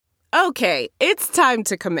Okay, it's time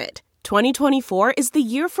to commit. 2024 is the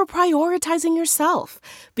year for prioritizing yourself.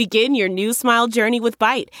 Begin your new smile journey with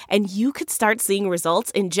Byte, and you could start seeing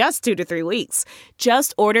results in just 2 to 3 weeks.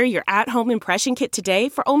 Just order your at-home impression kit today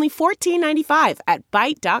for only $14.95 at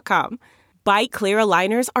Byte.com. Byte Clear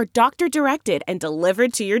aligners are doctor-directed and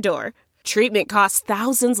delivered to your door. Treatment costs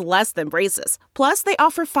thousands less than braces. Plus, they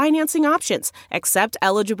offer financing options, accept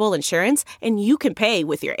eligible insurance, and you can pay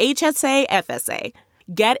with your HSA, FSA.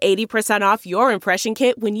 Get 80% off your impression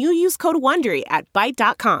kit when you use code WONDERY at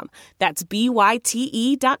Byte.com. That's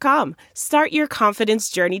BYTE.com. Start your confidence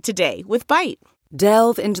journey today with Byte.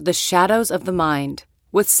 Delve into the shadows of the mind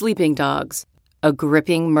with Sleeping Dogs, a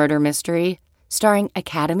gripping murder mystery starring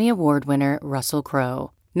Academy Award winner Russell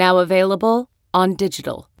Crowe. Now available on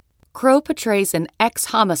digital. Crowe portrays an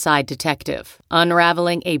ex-homicide detective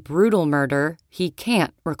unraveling a brutal murder he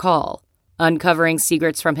can't recall. Uncovering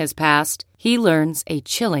secrets from his past, he learns a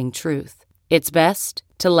chilling truth. It's best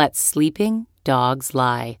to let sleeping dogs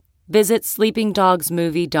lie. Visit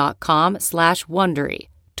sleepingdogsmovie.com/Wondery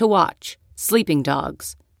to watch Sleeping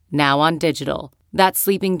Dogs, now on digital. That's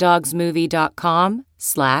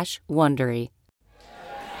sleepingdogsmovie.com/Wondery.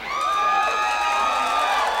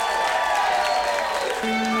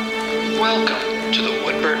 Welcome to the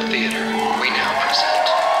Woodbird Theater. We now present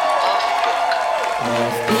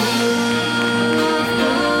Off Book.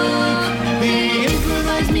 The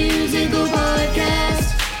improvised musical podcast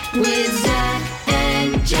with Zach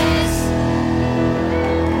and Jess.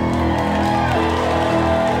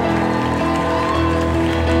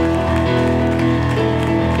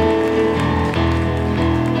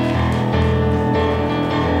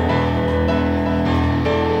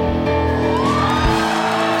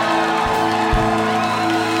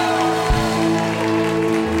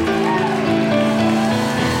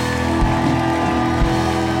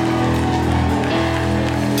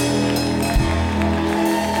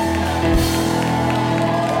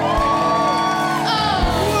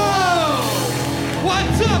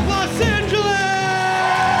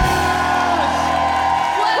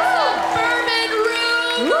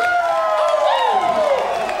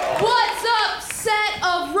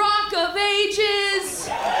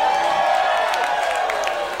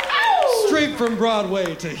 From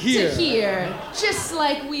Broadway to here. To here, just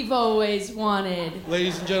like we've always wanted.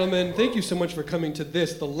 Ladies and gentlemen, thank you so much for coming to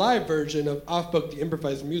this, the live version of Off Book, the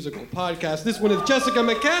improvised musical podcast. This one is Jessica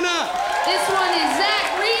McKenna. This one is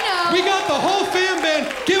Zach Reno. We got the whole fan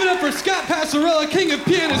band. Give it up for Scott Passarella, king of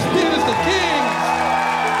pianists, pianist of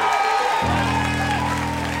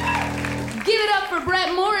kings. Give it up for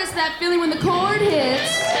Brett Morris, that feeling when the chord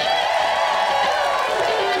hits.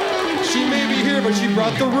 She may be here, but she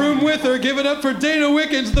brought the room with her. Give it up for Dana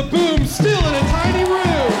Wickens, the boom, still in a tiny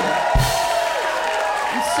room.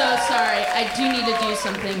 I'm so sorry. I do need to do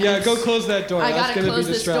something. Yeah, go close that door. I That's gotta gonna close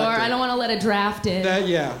be this door. I don't want to let a draft in.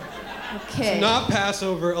 Yeah. Okay. It's not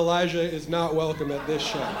Passover. Elijah is not welcome at this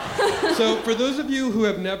show. So for those of you who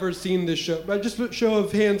have never seen this show, just a show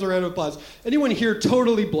of hands, a round of applause. Anyone here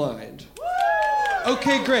totally blind?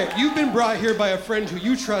 Okay, great. You've been brought here by a friend who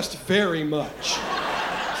you trust very much.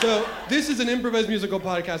 So this is an improvised musical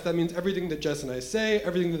podcast. That means everything that Jess and I say,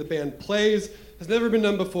 everything that the band plays, has never been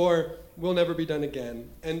done before, will never be done again.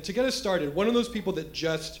 And to get us started, one of those people that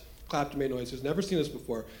just clapped and made noise, who's never seen us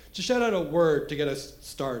before, just shout out a word to get us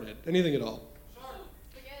started. Anything at all. Shark.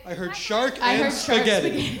 I heard shark and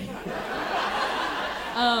spaghetti.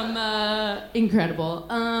 Incredible.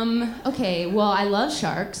 Okay, well, I love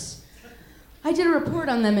sharks. I did a report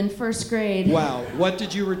on them in first grade. Wow, what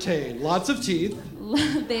did you retain? Lots of teeth.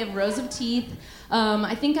 They have rows of teeth.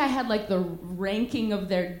 I think I had like the ranking of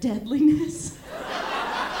their deadliness.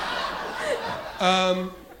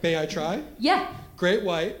 May I try? Yeah. Great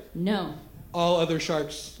white. No. All other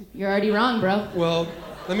sharks. You're already wrong, bro. Well,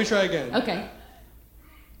 let me try again. Okay.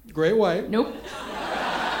 Great white. Nope.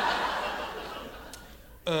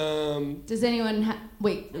 Does anyone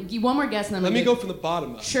wait, one more guess and then let me go from the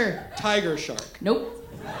bottom up. Sure. Tiger shark. Nope.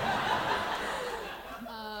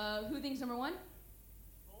 Who thinks number one?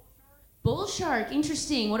 Bull shark.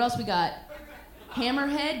 Interesting. What else we got?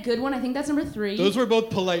 Hammerhead. Good one. I think that's number 3. Those were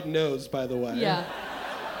both polite no's, by the way. Yeah.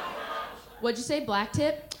 What'd you say?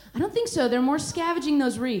 Blacktip? I don't think so. They're more scavenging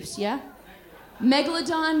those reefs, yeah?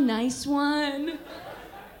 Megalodon. Nice one.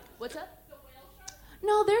 What's up?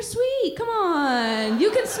 No, they're sweet. Come on. You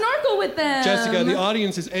can snorkel with them. Jessica, the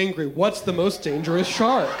audience is angry. What's the most dangerous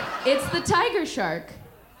shark? It's the tiger shark.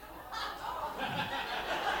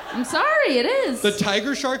 I'm sorry, it is. The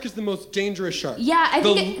tiger shark is the most dangerous shark. Yeah, I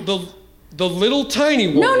think the little tiny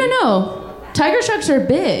one. No. Tiger sharks are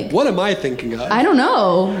big. What am I thinking of? I don't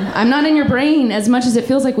know. I'm not in your brain as much as it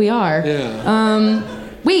feels like we are. Yeah.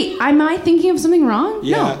 Wait, am I thinking of something wrong?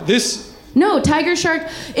 Yeah, No. No, tiger shark,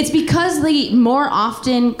 it's because they more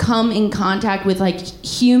often come in contact with like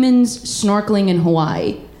humans snorkeling in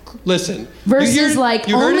Hawaii. Listen. Versus you heard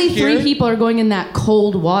only it here? 3 people are going in that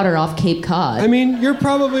cold water off Cape Cod. I mean, you're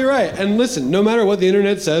probably right. And listen, no matter what the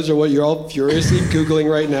internet says or what you're all furiously Googling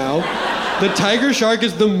right now, the tiger shark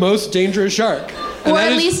is the most dangerous shark. And or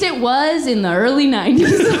at least it was in the early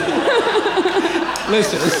 90s.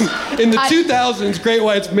 Listen, in the 2000s, great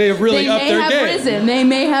whites may have really upped their game. They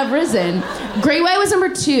may have risen. Great white was number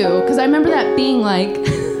 2, because I remember that being like...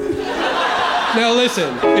 Now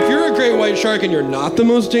listen, if you're a great white shark and you're not the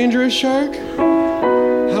most dangerous shark,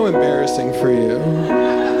 how embarrassing for you.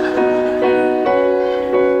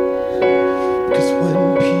 Because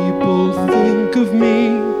when people think of me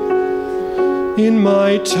in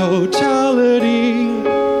my totality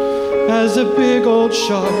as a big old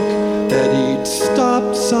shark that eats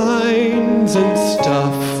stop signs and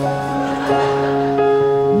stuff.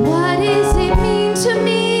 What does it mean to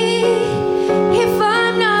me if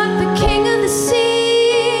I'm not the king of the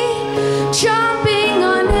sea, chomping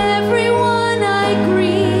on everyone I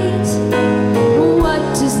greet? What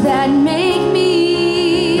does that make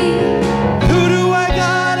me? Who do I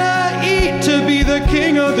gotta eat to be the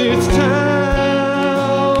king of this town?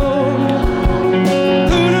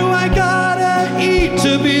 Who do I gotta eat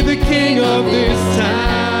to be the king of this town?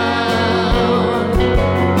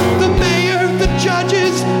 The mayor, the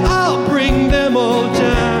judges, I'll bring them all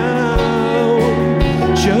down.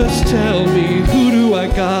 Just tell me, who do I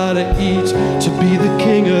gotta eat to be the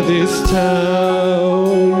king of this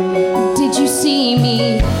town? Did you see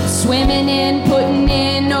me swimming in, putting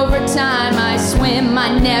in overtime? I swim,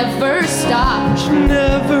 I never stop.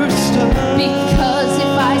 Never stop. Because if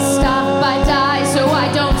I stop, I die. So I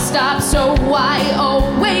don't stop, so I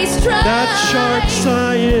always try. That's shark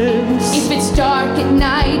science. If it's dark at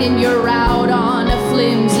night and you're out on a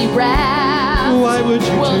flimsy raft, Why would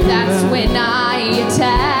you well, do that's that? when I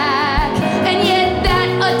attack. And yet that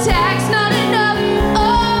attack's not enough.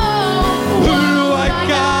 Oh, Who do I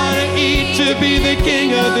gotta eat to be the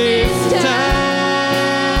king of this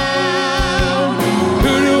town?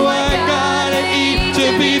 Who do I gotta eat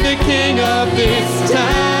to be the king of this town?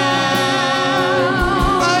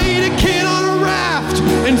 I eat a kid on a raft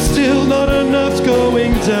and still not enough's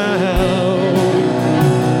going down.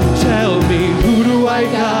 Tell me, who do I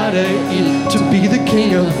gotta eat to be the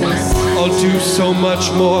king of this? I'll do so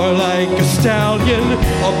much more like a stallion.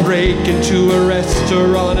 I'll break into a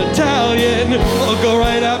restaurant Italian. I'll go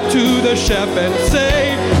right up to the chef and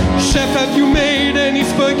say, Chef, have you made any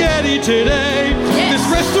spaghetti today? Yes. This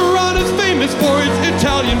restaurant is famous for its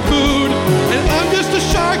Italian food. And I'm just a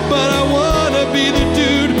shark, but I wanna be the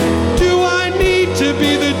dude. Do I need to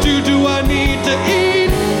be the dude? Do I need to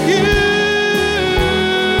eat you?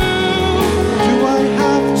 Do I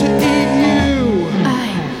have to eat you? I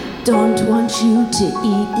don't want you to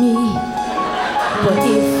eat me, but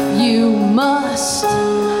if you must,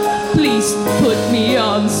 please put me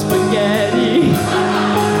on spaghetti.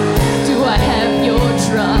 Do I have your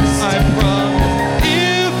trust? I promise.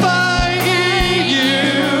 If I eat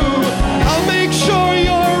you, I'll make sure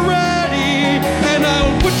you're ready, and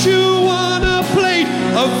I'll put you on a plate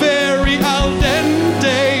of very al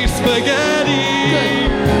dente spaghetti.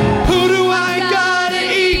 Good. Who do I gotta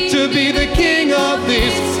eat to be the king of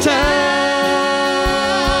this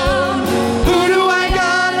town? Who do I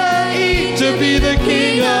gotta eat to be the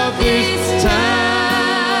king of this town?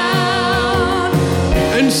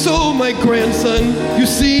 And so, my grandson, you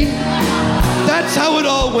see, that's how it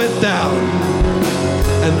all went down.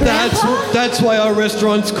 And that's why our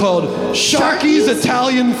restaurant's called Sharky's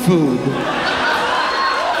Italian Food.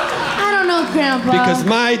 I don't know, Grandpa. Because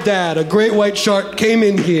my dad, a great white shark, came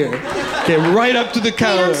in here, came right up to the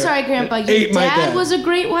counter. Hey, I'm sorry, Grandpa. and Your ate my dad was a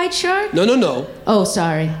great white shark? No. Oh,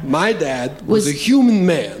 sorry. My dad was Was- a human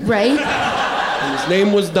man. Right? And his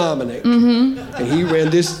name was Dominic. Mm-hmm. And he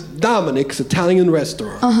ran this Dominic's Italian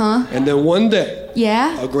restaurant. Uh-huh. And then one day,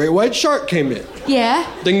 Yeah? a great white shark came in. Yeah?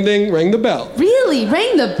 Ding, ding, rang the bell. Really?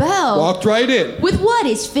 Rang the bell? Walked right in. With what?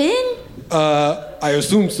 His fin? I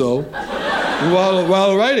assume so.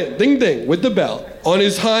 Well, right in. Ding, ding, with the bell. On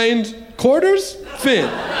his hind quarters, fin.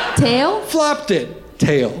 Tail? Flopped it,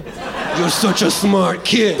 tail. You're such a smart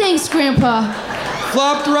kid. Thanks, Grandpa.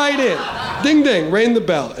 Flopped right in. Ding, ding, rang the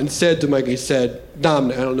bell and said to Mike, he said,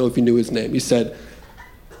 Dominic, I don't know if you knew his name. He said,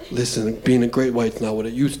 listen, being a great white's not what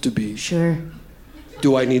it used to be. Sure.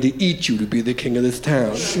 do I need to eat you to be the king of this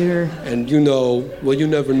town? Sure. And you know, well, you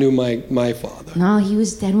never knew my father. No, he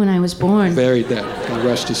was dead when I was born. Very dead. God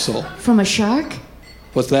rest his soul. From a shark?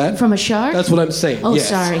 What's that? From a shark? That's what I'm saying. Oh, yes.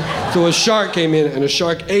 sorry. So a shark came in, and a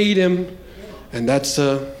shark ate him, and that's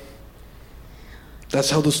how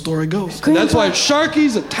the story goes. And that's why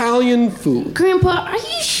Sharky's Italian food. Grandpa, are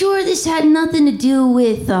you sure this had nothing to do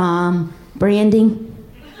with branding?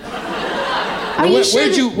 Are you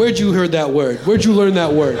sure Where'd you hear that word? Where'd you learn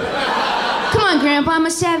that word? Come on, Grandpa, I'm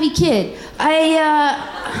a savvy kid.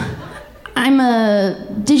 I'm a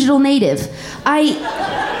digital native.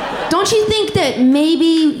 Don't you think that maybe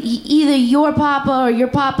either your papa or your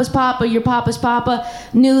papa's papa or your papa's papa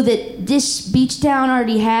knew that this beach town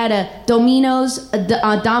already had a Domino's,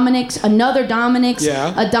 a Dominic's, another Dominic's,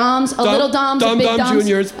 a Dom's, a little Dom's, a big Dom's,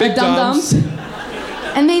 Juniors, big a Dum Dom's,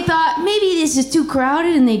 and they thought maybe this is too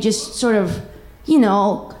crowded, and they just sort of,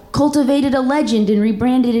 cultivated a legend and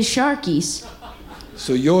rebranded as Sharky's.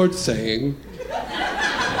 So you're saying?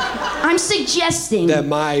 I'm suggesting that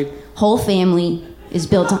my whole family is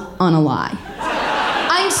built on a lie.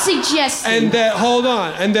 I'm suggesting. And that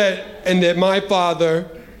my father,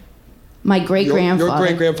 my great-grandfather, your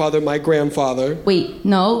great-grandfather, my grandfather. Wait,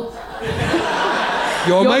 no.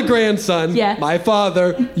 You're my grandson. Yeah. My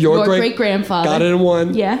father, your great-grandfather. Got it in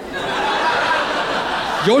one. Yeah.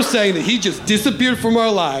 You're saying that he just disappeared from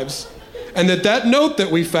our lives, and that note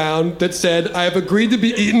that we found that said, "I have agreed to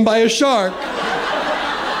be eaten by a shark."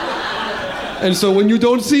 And so when you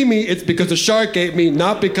don't see me, it's because a shark ate me,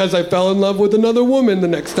 not because I fell in love with another woman the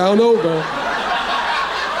next town over.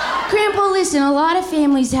 Grandpa, listen, a lot of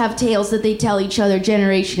families have tales that they tell each other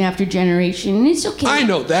generation after generation, and it's okay. I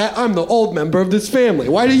know that. I'm the old member of this family.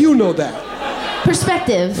 Why do you know that?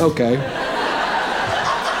 Perspective. Okay.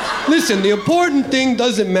 Listen, the important thing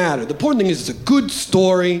doesn't matter. The important thing is it's a good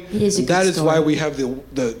story. It is a good story. That is why we have the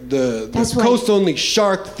coast-only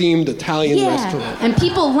shark-themed Italian restaurant. And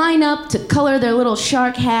people line up to color their little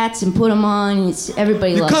shark hats and put them on. And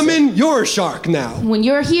everybody loves it. You come in, you're a shark now. When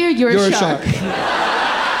you're here, you're a shark.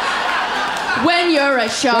 When you're a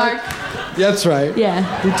shark. That's right.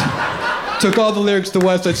 Yeah. Took all the lyrics to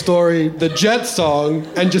West Side Story, the Jet song,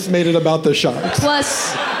 and just made it about the sharks.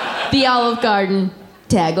 Plus the Olive Garden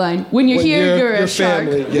tagline. When you're here, you're a shark.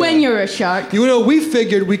 Family, yeah. When you're a shark. We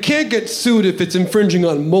figured we can't get sued if it's infringing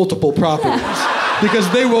on multiple properties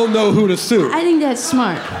because they won't know who to sue. I think that's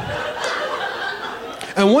smart.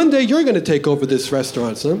 And one day you're going to take over this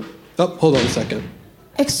restaurant, son. Oh, hold on a second.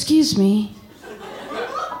 Excuse me.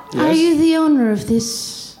 Yes? Are you the owner of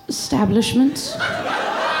this establishment?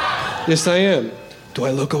 Yes, I am. Do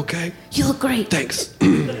I look okay? You look great. Thanks.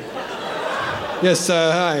 Yes,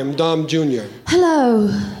 hi, I'm Dom Jr. Hello.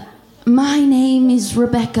 My name is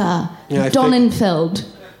Rebecca Donenfeld.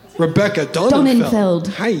 Rebecca Donenfeld.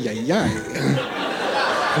 Hi.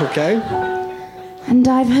 Okay. And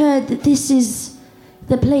I've heard that this is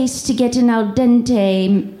the place to get an al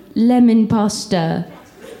dente lemon pasta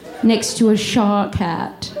next to a shark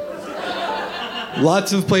hat.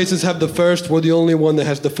 Lots of places have the first. We're the only one that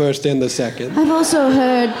has the first and the second. I've also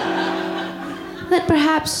heard that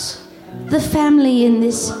perhaps the family in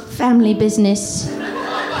this family business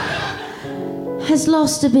has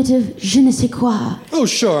lost a bit of je ne sais quoi. Oh,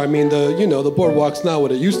 sure. I mean, the boardwalk's not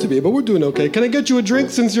what it used to be, but we're doing okay. Can I get you a drink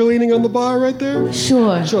since you're leaning on the bar right there?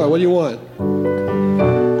 Sure. Sure. What do you want?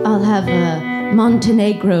 I'll have a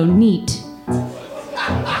Montenegro neat.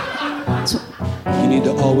 You need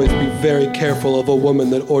to always be very careful of a woman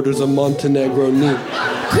that orders a Montenegro neat.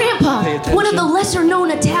 Grandpa, one of the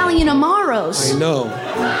lesser-known Italian Amaros. I know.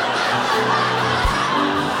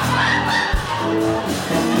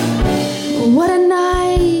 What a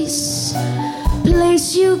nice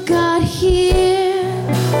place you got here,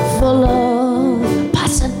 full of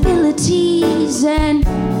possibilities and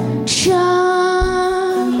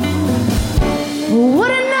charm.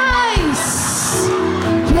 What a nice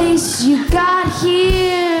place you got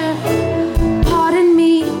here. Pardon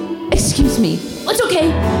me, excuse me, it's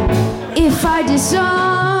okay if I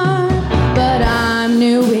disarm, but I'm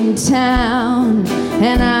new in town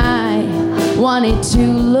and I wanted to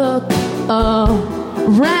look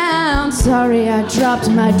around. Sorry, I dropped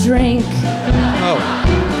my drink. Oh,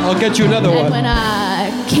 I'll get you another one. And when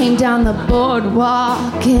I came down the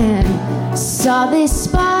boardwalk and saw this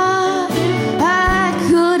spot, I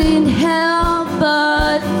couldn't help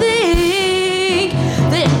but think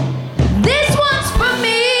that this one's for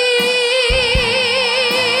me.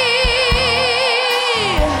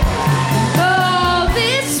 Oh,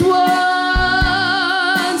 this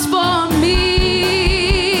one's for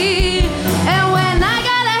me. And when I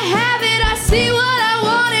gotta have it, I see what I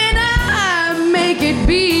want and I make it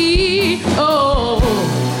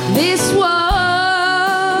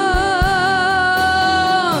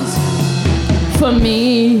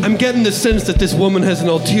me. I'm getting the sense that this woman has an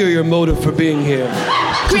ulterior motive for being here.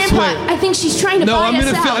 Just Grandpa, wait. I think she's trying to buy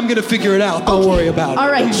us out. I'm gonna figure it out. Don't worry about it.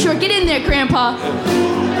 All right, sure. Get in there, Grandpa.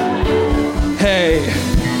 Hey,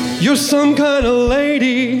 you're some kind of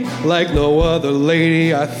lady, like no other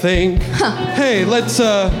lady, I think. Hey, let's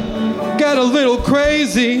get a little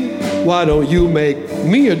crazy. Why don't you make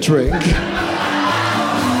me a drink?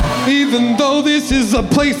 Even though this is a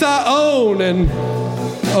place I own and...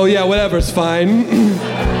 Oh yeah, whatever's fine.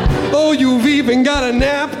 Oh, you've even got a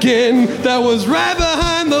napkin that was right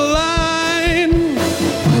behind the line.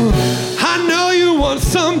 I know you want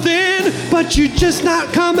something, but you just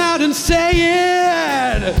not come out and say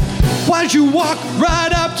it. Why'd you walk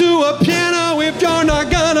right up to a piano if you're not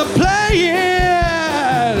gonna play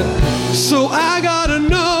it? So I gotta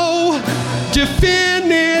know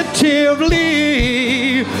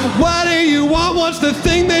definitively, what do you want? What's the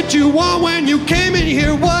thing that you want when you came in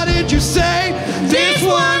here? What did you say? This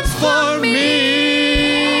one's for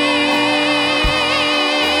me.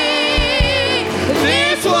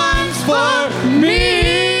 This one's for me.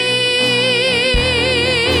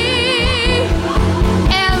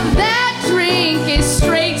 And that drink is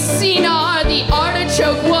straight Cinar, the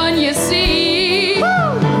artichoke one, you see.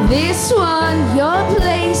 This one, your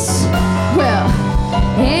place, well,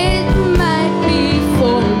 it might be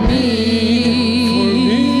for me.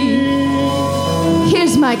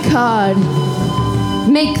 Here's my card.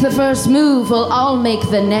 Make the first move, or I'll make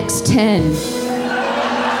the next 10.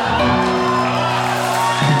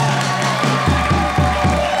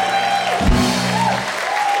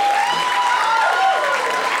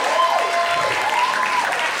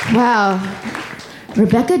 Wow.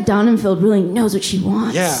 Rebecca Donenfeld really knows what she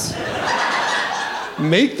wants. Yeah.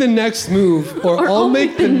 Make the next move, or I'll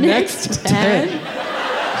make the next 10.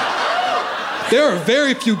 There are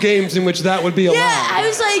very few games in which that would be allowed. Yeah, I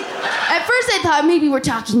was like, at first I thought maybe we're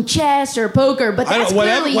talking chess or poker, but that's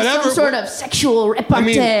clearly some sort of sexual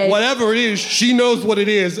repartee. I mean, whatever it is, she knows what it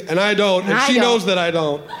is, and I don't, and she knows that I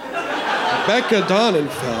don't. Becca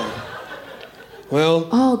Donenfeld. Well...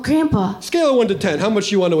 Oh, Grandpa. Scale of 1 to 10, how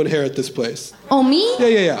much you want to inherit this place? Oh, me?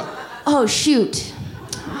 Yeah. Oh, shoot.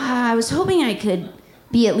 I was hoping I could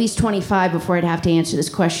be at least 25 before I'd have to answer this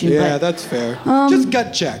question. Yeah, but, that's fair. Just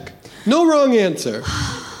gut check. No wrong answer.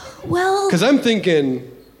 Well... Because I'm thinking,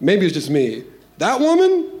 maybe it's just me, that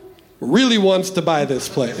woman really wants to buy this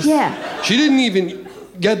place. Yeah. She didn't even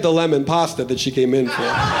get the lemon pasta that she came in for.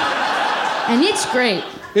 And it's great.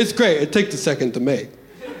 It's great. It takes a second to make.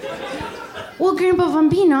 Well, Grandpa, if I'm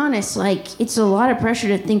being honest, like, it's a lot of pressure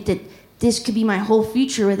to think that this could be my whole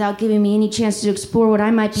future without giving me any chance to explore what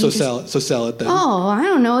I might be. So sell it then. Oh, I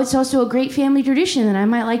don't know. It's also a great family tradition that I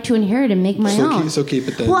might like to inherit and make my own. So keep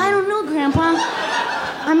it then. Well, I don't know, Grandpa.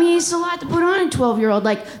 I mean, it's a lot to put on a 12-year-old.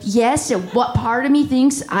 Like, yes, what part of me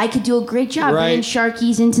thinks I could do a great job bringing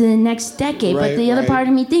Sharkies into the next decade, but the other part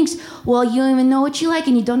of me thinks, well, you don't even know what you like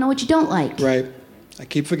and you don't know what you don't like. Right. I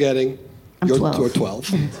keep forgetting. You're 12. You're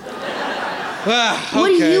 12. Okay. What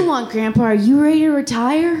do you want, Grandpa? Are you ready to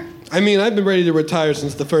retire? I mean, I've been ready to retire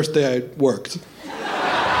since the first day I worked.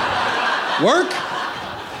 Work?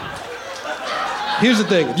 Here's the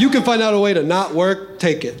thing. If you can find out a way to not work,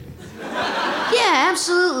 take it. Yeah,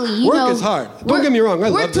 absolutely. Work is hard. Don't get me wrong. I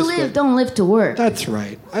love this place. Work to live, don't live to work. That's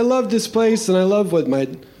right. I love this place, and I love what my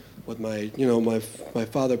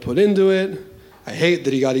father put into it. I hate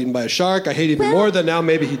that he got eaten by a shark. I hate even more that now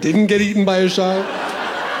maybe he didn't get eaten by a shark.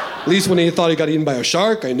 At least when he thought he got eaten by a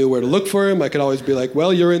shark, I knew where to look for him. I could always be like,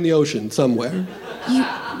 well, you're in the ocean somewhere.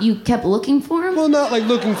 You kept looking for him? Well, not like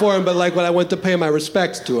looking for him, but like when I went to pay my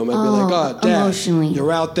respects to him, I'd be like, oh, Dad, emotionally.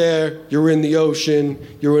 You're out there, you're in the ocean,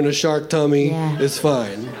 you're in a shark tummy, it's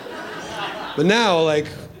fine. But now, like,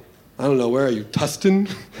 I don't know, where are you,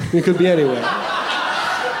 Tustin? You could be anywhere.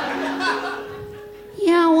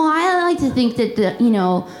 Yeah, well, I like to think that,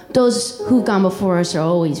 those who've gone before us are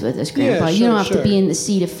always with us, Grandpa. Yeah, you don't have to be in the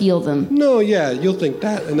sea to feel them. No, yeah, you'll think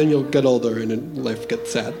that, and then you'll get older and then life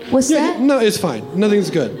gets sad. What's that? No, it's fine. Nothing's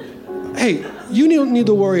good. Hey, you don't need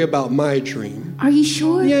to worry about my dream. Are you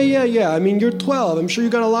sure? Yeah. I mean, you're 12. I'm sure you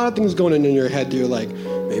got a lot of things going on in your head. You're like,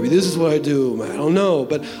 maybe this is what I do. I don't know.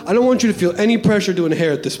 But I don't want you to feel any pressure to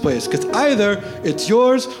inherit this place, because either it's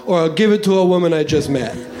yours or I'll give it to a woman I just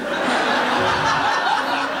met.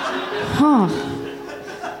 Huh.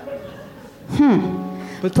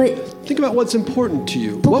 But think about what's important to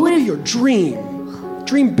you. What would be your dream?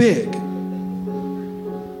 Dream big.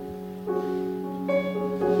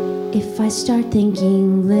 If I start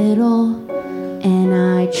thinking little and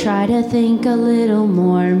I try to think a little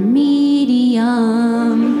more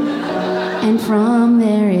medium, and from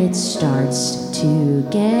there it starts to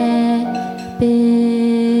get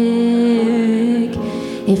big.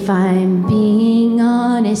 If I'm being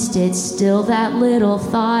honest, it's still that little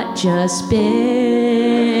thought, just big.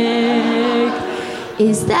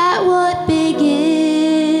 Is that what big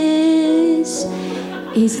is?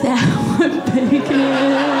 Is that what big is?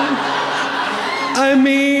 I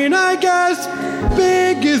mean, I guess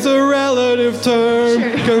big is a relative term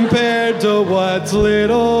compared to what's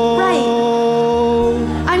little. Right.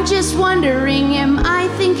 I'm just wondering, am I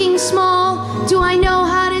thinking small? Do I know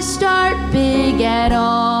how to start big at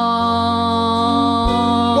all?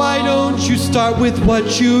 Why don't you start with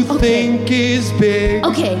what you think is big?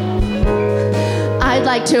 Okay. I'd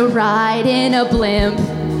like to ride in a blimp.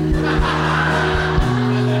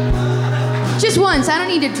 Just once, I don't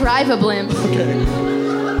need to drive a blimp. Okay.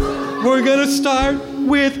 We're gonna start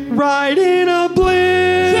with riding a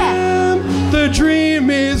blimp. Yeah. The dream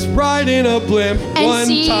is riding a blimp And one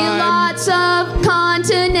see time. lots of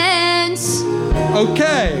continents.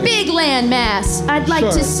 Okay. Big landmass. I'd like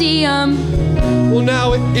Sure. to see them. Well,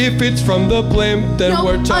 now if it's from the blimp, then No,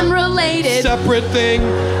 we're talking unrelated. separate thing.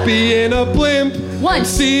 Be in a blimp Once. and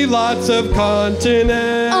see lots of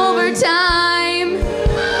continents. Over time.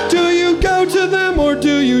 Do you go to them or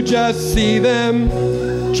do you just see them?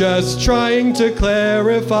 Just trying to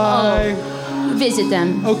clarify. Visit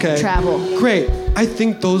them. Okay. Travel. Great. I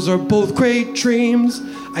think those are both great dreams.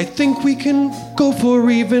 I think we can go for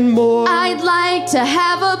even more. I'd like to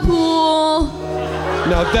have a pool.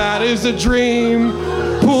 Now that is a dream.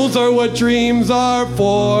 Pools are what dreams are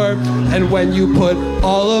for. And when you put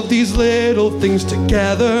all of these little things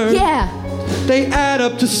together, Yeah. they add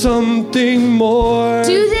up to something more.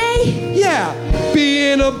 Do they? Yeah.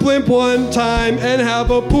 Be in a blimp one time and have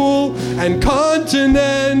a pool and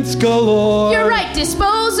continents galore. You're right.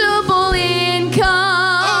 Disposable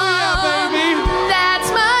income. Oh yeah, baby. That's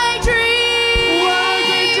my dream. What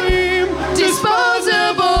a dream.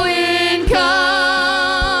 Disposable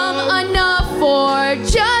income. Enough for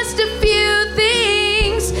just a few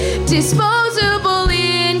things. Disposable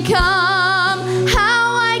income.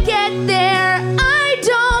 How I get there, I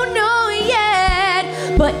don't know yet.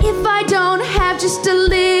 But if I don't have just a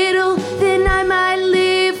little, then I might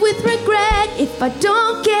live with regret. If I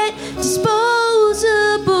don't get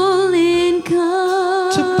disposable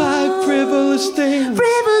income. To buy frivolous things.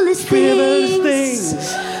 Frivolous Frivolous things.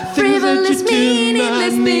 things. Frivolous, Things that you do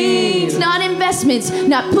meaningless not things. need. Not investments.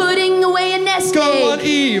 Not putting away a nest Go egg. on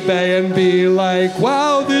eBay and be like,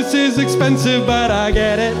 wow, this is expensive, but I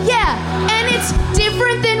get it. Yeah, and it's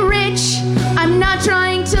different than rich. I'm not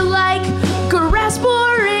trying to like grasp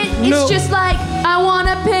for it. It's No. just like I want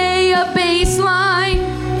to pay a baseline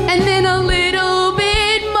and then a little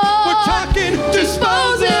bit more. We're talking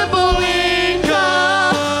disposable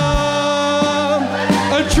income.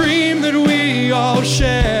 A dream that we all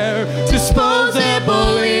share.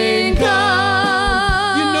 Disposable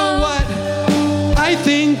income. You know what? I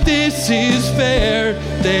think this is fair.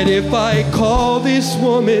 That if I call this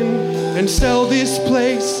woman and sell this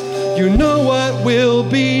place, you know what will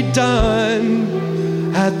be done.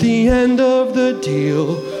 At the end of the deal,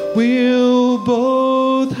 we'll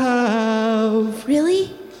both have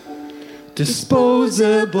Really?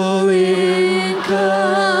 disposable income.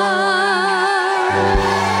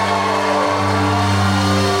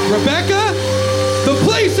 Rebecca, the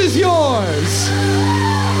place is yours.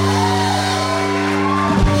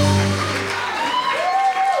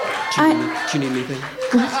 Do you need anything?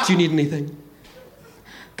 What? Do you need anything?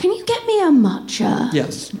 Can you get me a matcha?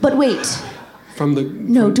 Yes. But wait. From the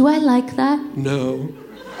No, do I like that? no.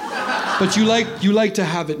 But you like to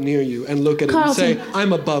have it near you and look at it Carlton. and say,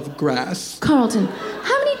 I'm above grass. Carlton,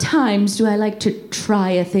 how many times do I like to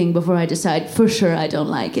try a thing before I decide for sure I don't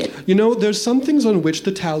like it? You know, there's some things on which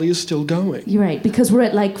the tally is still going. You're right, because we're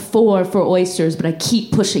at like 4 for oysters, but I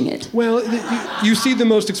keep pushing it. Well, you see the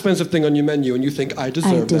most expensive thing on your menu and you think, I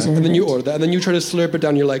deserve that. deserve And then you it. order that. And then you try to slurp it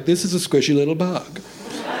down. You're like, this is a squishy little bug.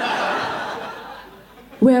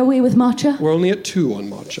 Where are we with matcha? We're only at 2 on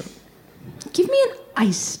matcha. Give me an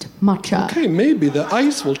iced matcha. Okay, maybe the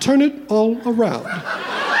ice will turn it all around.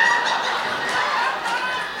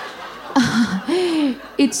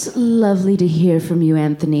 It's lovely to hear from you,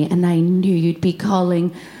 Anthony, and I knew you'd be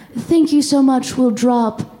calling. Thank you so much. We'll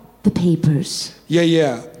drop the papers.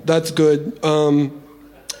 Yeah, that's good.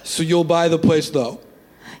 So you'll buy the place, though?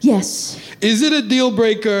 Yes. Is it a deal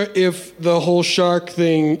breaker if the whole shark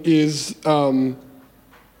thing is,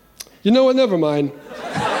 you know what, never mind.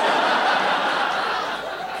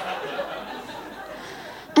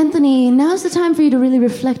 Anthony, now's the time for you to really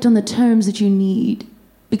reflect on the terms that you need.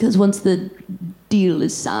 Because once the deal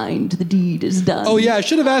is signed, the deed is done. Oh yeah, I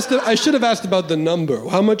should have asked about the number.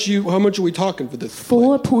 How much are we talking for this?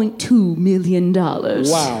 $4.2 million.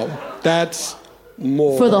 Wow, that's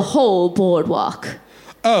more. For the whole boardwalk.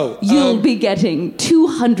 Oh. You'll be getting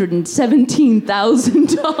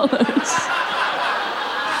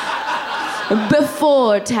 $217,000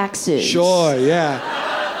 before taxes. Sure, yeah.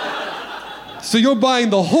 So you're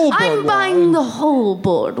buying the whole boardwalk? I'm buying the whole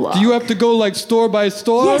boardwalk. Do you have to go like store by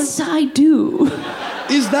store? Yes, I do.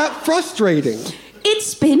 Is that frustrating?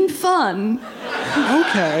 It's been fun.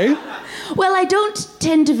 Okay. Well, I don't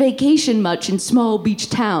tend to vacation much in small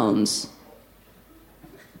beach towns.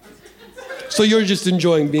 So you're just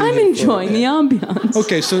enjoying being I'm here enjoying the ambiance.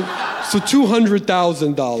 Okay, so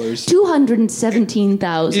 $200,000.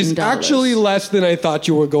 $217,000 is actually less than I thought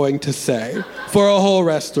you were going to say for a whole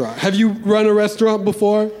restaurant. Have you run a restaurant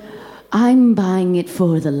before? I'm buying it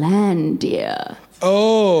for the land, dear.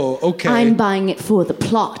 Oh, okay. I'm buying it for the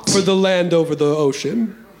plot. For the land over the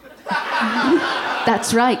ocean.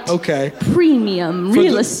 That's right. Okay. Premium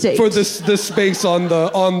real estate. For the space on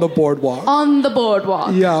the boardwalk. On the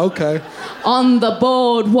boardwalk. Yeah, okay. On the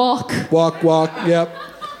boardwalk. Walk, yep.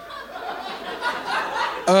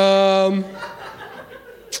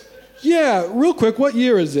 Yeah, real quick, what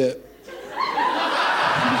year is it?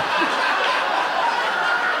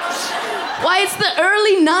 Why, it's the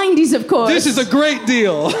early 90s, of course. This is a great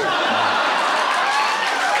deal.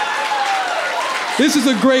 This is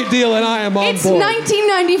a great deal, and I am on It's board.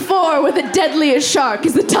 1994 with the deadliest shark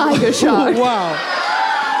is the tiger shark. Wow.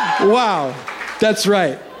 That's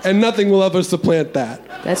right. And nothing will ever supplant that.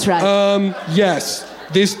 That's right. Yes,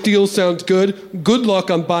 this deal sounds good. Good luck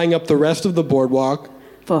on buying up the rest of the boardwalk.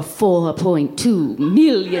 For $4.2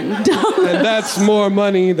 million. And that's more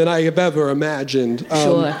money than I have ever imagined.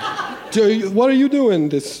 Sure. What are you doing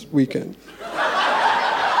this weekend?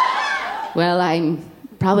 Well, I'm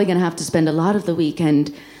probably going to have to spend a lot of the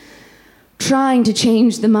weekend trying to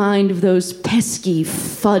change the mind of those pesky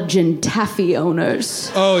fudge and taffy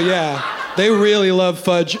owners. Oh, yeah. They really love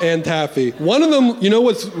fudge and taffy. One of them, you know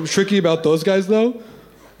what's tricky about those guys, though?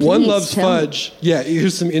 One Please loves tell me. fudge. Yeah,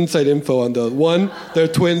 here's some inside info on those. One, they're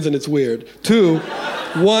twins and it's weird. Two,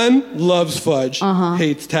 one loves fudge,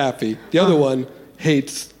 hates taffy. The other one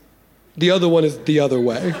hates... The other one is the other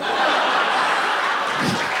way.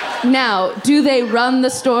 Now, do they run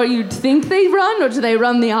the store you'd think they run, or do they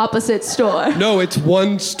run the opposite store? No, it's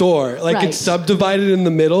one store. Like, Right. it's subdivided in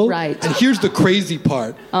the middle. Right. And here's the crazy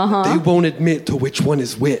part. They won't admit to which one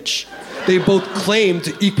is which. They both claim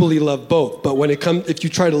to equally love both, but when it comes, if you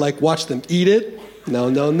try to, like, watch them eat it, no.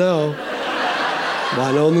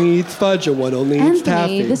 One only eats fudge and one only eats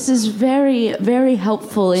taffy. Anthony, this is very, very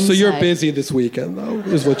helpful insight. So you're busy this weekend, though,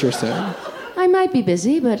 is what you're saying. I might be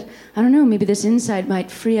busy, but I don't know, maybe this insight might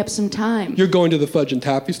free up some time. You're going to the fudge and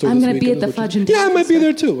taffy store I'm this gonna be weekend? at the is what fudge you- and Yeah, I taffy might be store.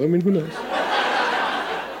 there, too. I mean, who knows?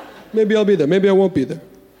 Maybe I'll be there. Maybe I won't be there.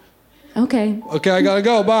 Okay. Okay, I gotta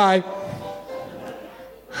go. Bye.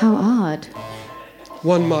 How odd.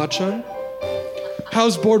 One matcha.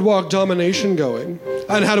 How's boardwalk domination going?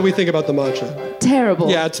 And how do we think about the matcha? Terrible.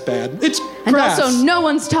 Yeah, it's bad. It's And grass. also, no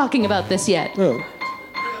one's talking about this yet. Oh.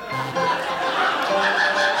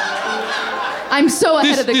 I'm so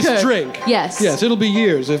ahead of the curve. This drink. Yes. Yes, it'll be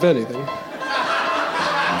years, if anything.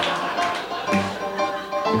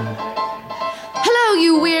 Hello,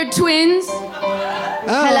 you weird twins.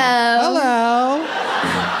 Hello. Hello.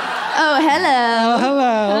 Oh, hello.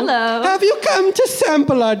 Hello. Hello. Have you come to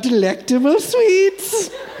sample our delectable sweets?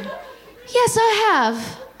 Yes, I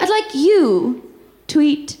have. I'd like you to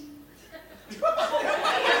eat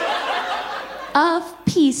a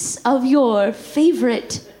piece of your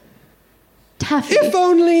favorite taffy. If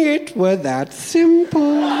only it were that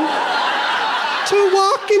simple. To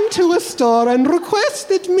walk into a store and request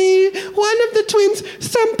that me, one of the twins,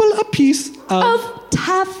 sample a piece Of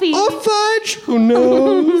taffy. or fudge, who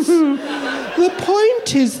knows? The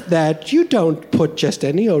point is that you don't put just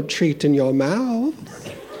any old treat in your mouth.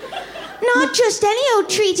 Not just any old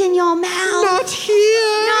treat in your mouth. Not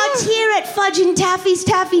here. Not here at Fudge and Taffy's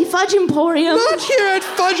Taffy Fudge Emporium. Not here at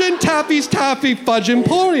Fudge and Taffy's Taffy Fudge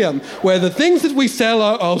Emporium, where the things that we sell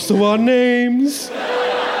are also our names.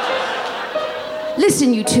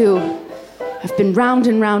 Listen, you two. I've been round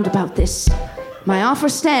and round about this. My offer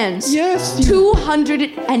stands. Yes.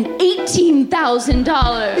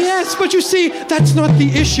 $218,000. Yes, but you see, that's not the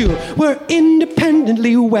issue. We're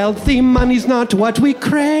independently wealthy. Money's not what we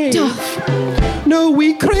crave. No,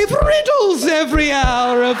 we crave riddles every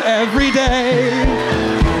hour of every day.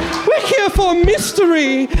 We're here for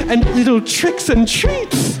mystery and little tricks and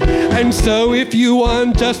treats. And so if you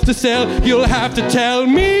want us to sell, you'll have to tell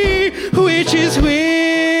me which is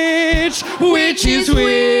which. Which is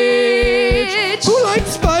which? Who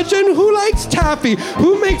likes fudge and who likes taffy?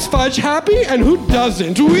 Who makes fudge happy and who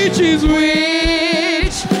doesn't? Which is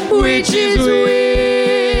which? Which is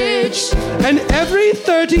which? And every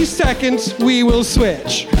 30 seconds we will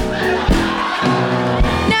switch.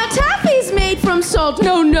 Now taffy's made from salt.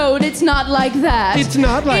 No, it's not like that. It's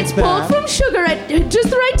not like it's that. It's pulled from sugar at just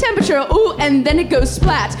the right temperature. Ooh, and then it goes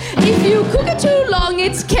splat. If you cook it too long,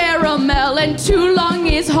 it's caramel, and too long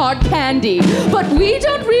is hard candy. But we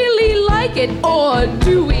don't really like it, or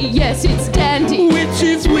do we? Yes, it's dandy. Which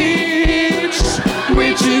is which?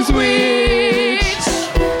 Which is which?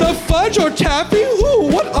 The fudge or taffy? Ooh,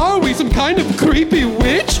 what are we? Some kind of creepy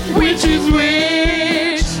witch? Which is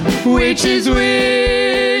which? Which is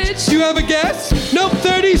which? Do you have a guess? Nope,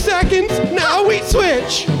 30 seconds. Now we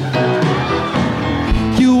switch.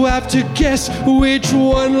 You have to guess which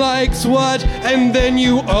one likes what, and then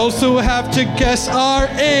you also have to guess our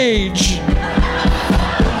age.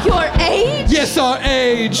 Your age? Yes, our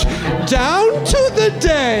age. Down to the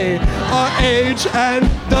day. Our age and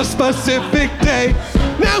the specific day.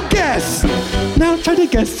 Now guess. Now try to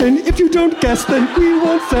guess, and if you don't guess, then we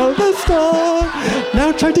won't sell the store.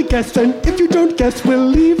 Now try to guess, and if you don't guess, we'll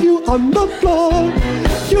leave you on the floor.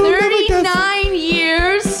 You'll 39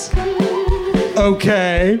 years.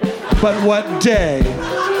 Okay, but what day?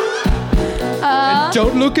 And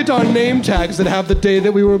don't look at our name tags that have the day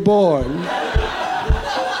that we were born.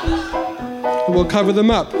 We'll cover them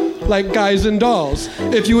up, like guys and dolls.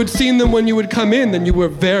 If you had seen them when you would come in, then you were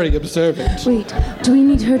very observant. Wait, do we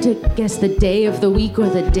need her to guess the day of the week or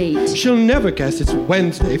the date? She'll never guess it's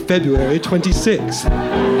Wednesday, February 26th.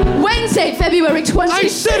 Wednesday, February 26th. I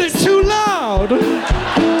said it too loud!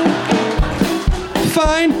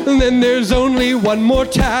 Fine, and then there's only one more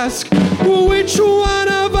task. Which one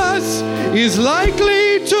of us is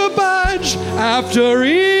likely to budge after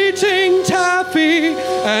eating taffy?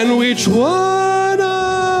 And which one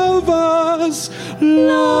of us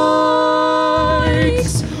likes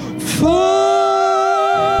fudge?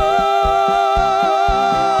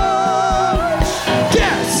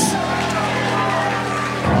 Guess!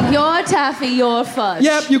 Your taffy, your fudge.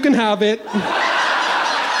 Yep, you can have it.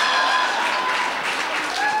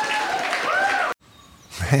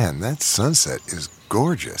 Man, that sunset is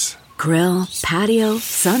gorgeous. Grill, patio,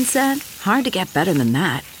 sunset. Hard to get better than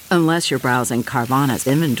that. Unless you're browsing Carvana's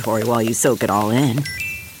inventory while you soak it all in.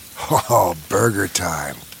 Oh, burger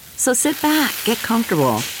time. So sit back, get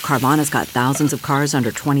comfortable. Carvana's got thousands of cars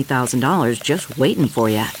under $20,000 just waiting for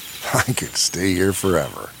you. I could stay here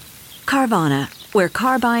forever. Carvana, where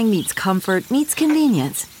car buying meets comfort, meets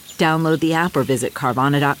convenience. Download the app or visit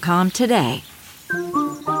Carvana.com today.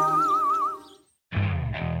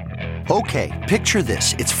 Okay, picture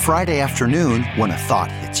this. It's Friday afternoon when a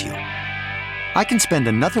thought hits you. I can spend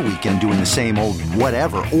another weekend doing the same old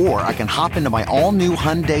whatever, or I can hop into my all-new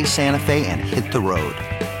Hyundai Santa Fe and hit the road.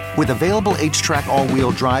 With available H-Track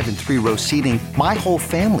all-wheel drive and 3-row seating, my whole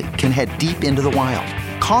family can head deep into the wild.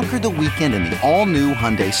 Conquer the weekend in the all-new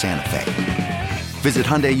Hyundai Santa Fe. Visit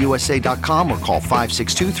HyundaiUSA.com or call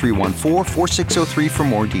 562-314-4603 for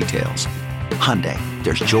more details. Hyundai,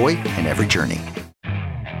 there's joy in every journey.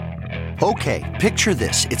 Okay, picture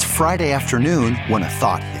this. It's Friday afternoon when a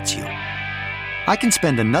thought hits you. I can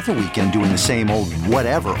spend another weekend doing the same old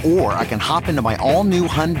whatever, or I can hop into my all-new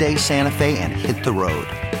Hyundai Santa Fe and hit the road.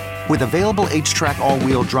 With available H-Track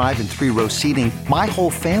all-wheel drive and 3-row seating, my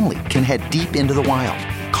whole family can head deep into the wild.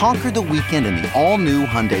 Conquer the weekend in the all-new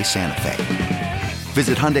Hyundai Santa Fe.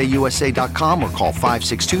 Visit HyundaiUSA.com or call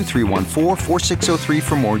 562-314-4603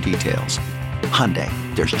 for more details. Hyundai,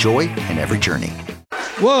 there's joy in every journey.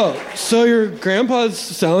 Whoa, so your grandpa's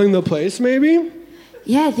selling the place, maybe?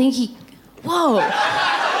 Yeah, I think he... Whoa.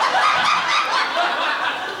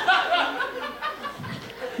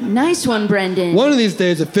 Nice one, Brendan. One of these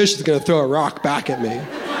days, a fish is going to throw a rock back at me.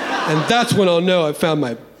 And that's when I'll know I found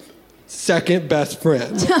my second best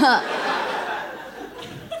friend.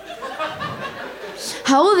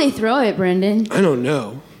 How will they throw it, Brendan? I don't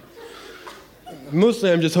know.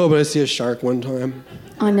 Mostly I'm just hoping I see a shark one time.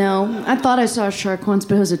 I know. I thought I saw a shark once,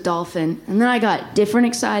 but it was a dolphin. And then I got different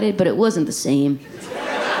excited, but it wasn't the same.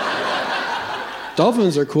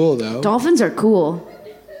 Dolphins are cool, though. Dolphins are cool.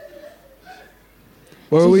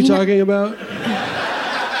 What were we talking about?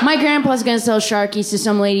 My grandpa's gonna sell Sharkies to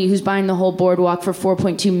some lady who's buying the whole boardwalk for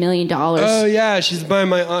 $4.2 million. Oh, yeah, she's buying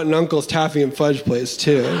my aunt and uncle's taffy and fudge place,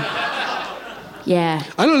 too. Yeah.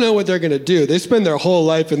 I don't know what they're going to do. They spend their whole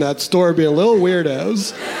life in that store being little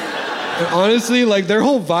weirdos. And honestly, like, their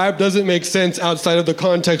whole vibe doesn't make sense outside of the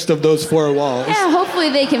context of those four walls. Yeah, hopefully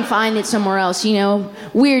they can find it somewhere else, you know?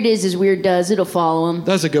 Weird is as weird does. It'll follow them.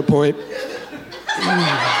 That's a good point.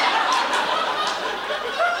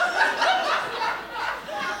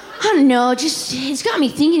 I don't know, it's got me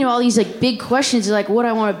thinking of all these, like, big questions, like, what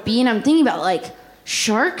I want to be, and I'm thinking about, like,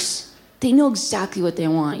 sharks. They know exactly what they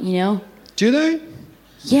want, you know? Do they?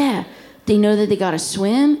 Yeah. They know that they gotta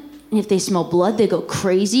swim, and if they smell blood, they go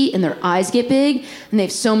crazy, and their eyes get big, and they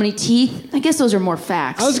have so many teeth. I guess those are more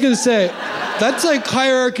facts. I was gonna say, that's like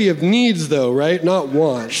hierarchy of needs, though, right? Not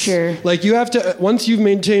wants. Sure. Like, you have to, once you've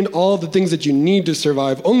maintained all the things that you need to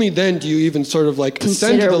survive, only then do you even sort of, like,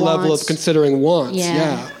 ascend to the level of considering wants.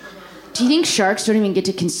 Yeah. Do you think sharks don't even get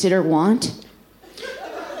to consider want?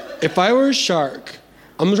 If I were a shark,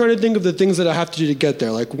 I'm trying to think of the things that I have to do to get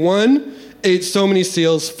there. Like, 1, ate so many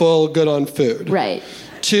seals full, good on food. Right.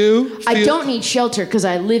 2, I don't need shelter because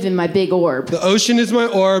I live in my big orb. The ocean is my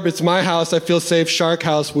orb, it's my house, I feel safe, shark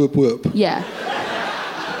house, whoop whoop. Yeah.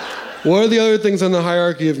 What are the other things on the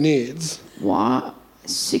hierarchy of needs? What?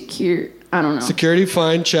 Secure. I don't know. Security,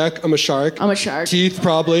 fine, check, I'm a shark. I'm a shark. Teeth,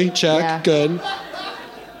 probably, check, Yeah. good.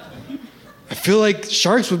 I feel like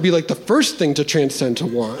sharks would be like the first thing to transcend to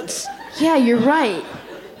wants. Yeah, you're right.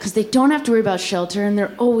 Because they don't have to worry about shelter and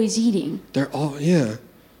they're always eating. They're all, yeah.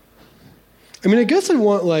 I mean, I guess I'd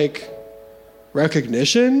want, like,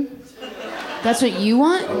 recognition. That's what you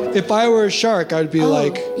want? If I were a shark, I'd be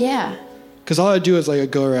like... Yeah. Because all I'd do is, like,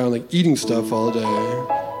 I'd go around, like, eating stuff all day.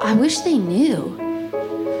 I wish they knew.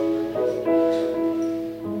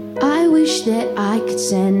 I wish that I could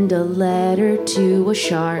send a letter to a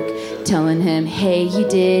shark telling him, hey, you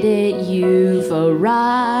did it, you've arrived.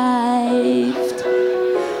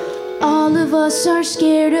 All of us are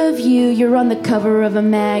scared of you. You're on the cover of a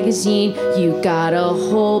magazine. You got a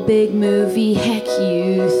whole big movie. Heck,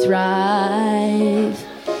 you thrive.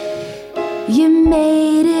 You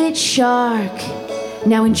made it, shark.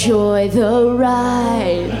 Now enjoy the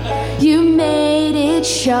ride. You made it,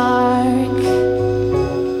 shark.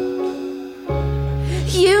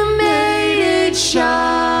 You made it, shark.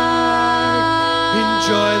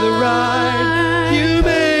 Enjoy the ride. You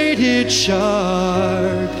made it,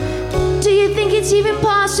 shark. It's even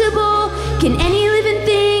possible. Can any living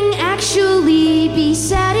thing actually be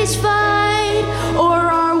satisfied? Or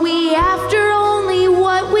are we after only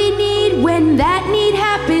what we need? When that need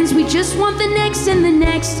happens, we just want the next and the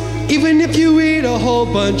next. Even if you eat a whole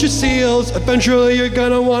bunch of seals, eventually you're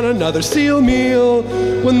gonna want another seal meal.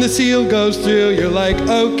 When the seal goes through, you're like,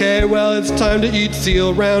 okay, well, it's time to eat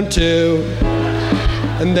seal round 2.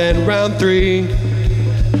 And then round 3,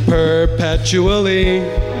 perpetually.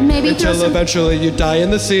 Maybe until eventually you die in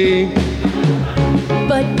the sea.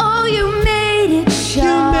 But oh, you made it, shark.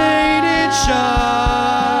 You made it,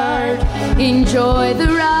 shark. Enjoy the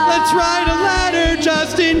ride. Let's ride a ladder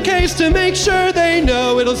just in case to make sure they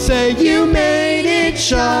know. It'll say, you made it,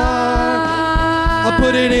 shark. I'll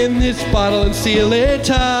put it in this bottle and seal it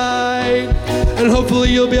tight. And hopefully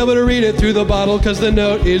you'll be able to read it through the bottle because the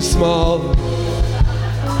note is small.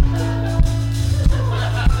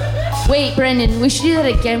 Wait, Brendan, we should do that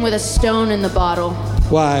again with a stone in the bottle.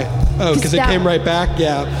 Why? Oh, because it came right back?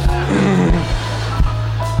 Yeah.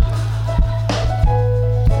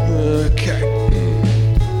 Okay.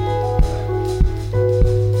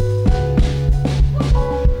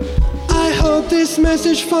 I hope this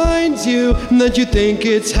message finds you and that you think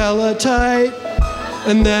it's hella tight.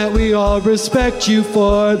 And that we all respect you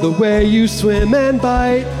for the way you swim and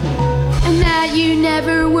bite. And that you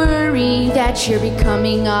never worry that you're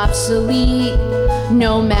becoming obsolete.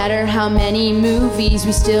 No matter how many movies,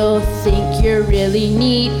 we still think you're really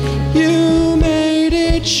neat. You made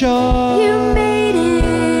it, shark. You made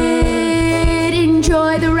it.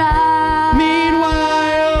 Enjoy the ride.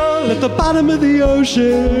 Meanwhile, at the bottom of the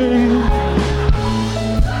ocean.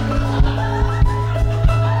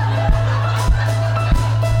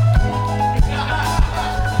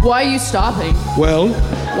 Why are you stopping? Well,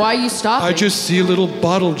 why are you stopping? I just see a little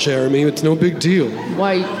bottle, Jeremy. It's no big deal.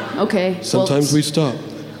 Why? Okay. Sometimes we stop.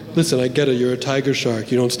 Listen, I get it. You're a tiger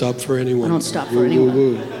shark. You don't stop for anyone. I don't stop for anyone.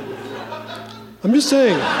 Woo. I'm just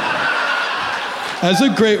saying, as a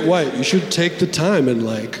great white, you should take the time and,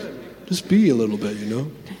 like, just be a little bit, you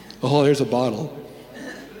know? Oh, here's a bottle.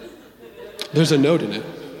 There's a note in it.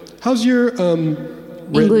 How's your,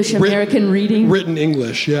 English American reading? Written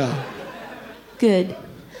English, yeah. Good.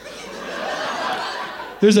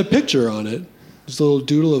 There's a picture on it. There's a little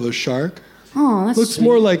doodle of a shark. Oh, that's Looks sweet.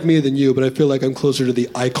 more like me than you, but I feel like I'm closer to the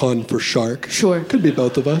icon for shark. Sure. Could be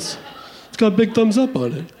both of us. It's got a big thumbs up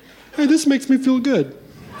on it. Hey, this makes me feel good.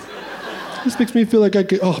 This makes me feel like I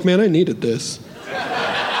could, oh man, I needed this.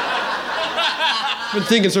 I've been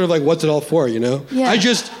thinking sort of like, what's it all for, you know? Yeah. I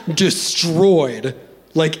just destroyed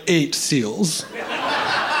like 8 seals.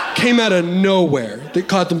 Came out of nowhere. They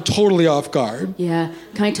caught them totally off guard. Yeah.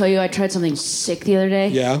 Can I tell you, I tried something sick the other day?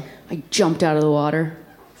 Yeah. I jumped out of the water.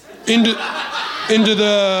 Into the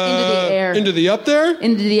air. Into the up there?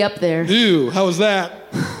 Into the up there. Ew, how was that?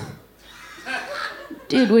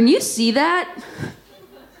 Dude, when you see that,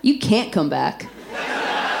 you can't come back.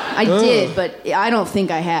 I did, but I don't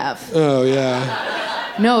think I have. Oh, yeah.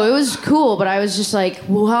 No, it was cool, but I was just like,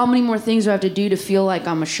 well, how many more things do I have to do to feel like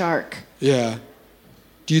I'm a shark? Yeah.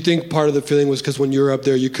 Do you think part of the feeling was because when you were up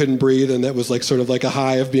there you couldn't breathe and that was like sort of like a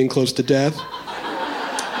high of being close to death?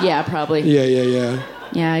 Yeah, probably. Yeah.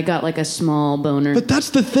 Yeah, I got like a small boner. But that's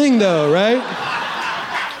the thing though, right?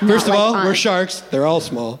 First of all, we're sharks. They're all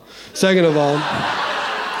small. Second of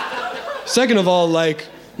all, like,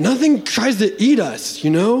 nothing tries to eat us, you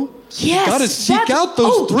know? Yes. You gotta seek out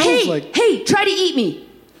those thrills. Hey, try to eat me.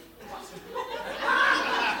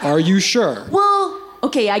 Are you sure? Well,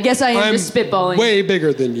 okay, I guess I am just spitballing. Way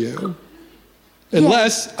bigger than you.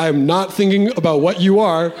 Unless I'm not thinking about what you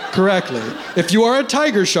are correctly. If you are a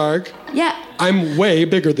tiger shark, yeah, I'm way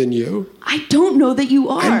bigger than you. I don't know that you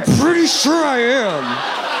are. I'm pretty sure I am.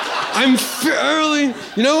 I'm fairly...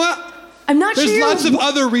 You know what? I'm not sure. There's lots of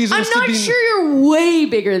other reasons to be... I'm not sure you're way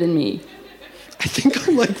bigger than me. I think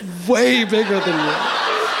I'm like way bigger than you.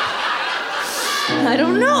 I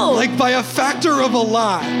don't know. Like by a factor of a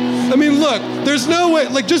lot. I mean, look, there's no way,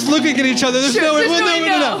 like just looking at each other, there's no way,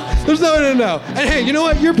 There's no way to know. And hey, you know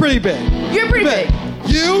what? You're pretty big. You're pretty big.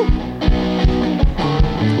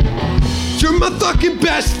 You're my fucking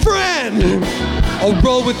best friend. I'll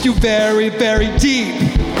roll with you very, very deep.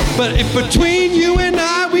 But if between you and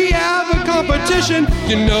I we have a competition,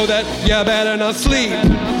 you know that you better not sleep.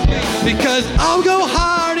 Because I'll go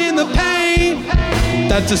hard in the paint.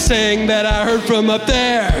 That's a saying that I heard from up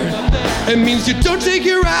there. It means you don't take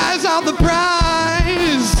your eyes off the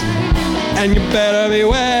prize. And you better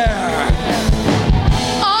beware.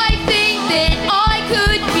 I think that I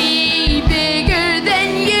could be bigger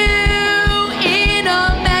than you in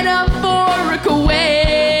a metaphorical way.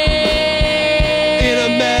 In a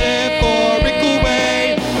metaphorical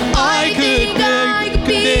way, I could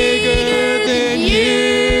be bigger than you.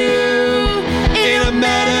 In a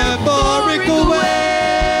metaphorical way.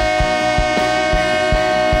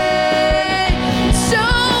 So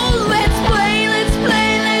let's play.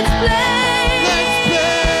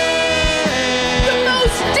 The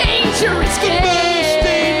most dangerous game. The most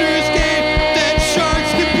dangerous game that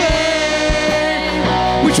sharks can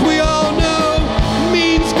play. Which we all know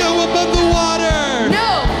means go above the water.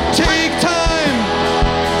 No. Take time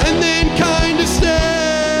and then kind of stay.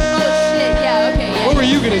 Oh shit, yeah, okay, yeah. What were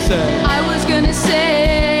you gonna say? I was gonna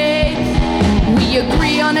say, we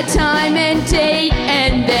agree on a time and date,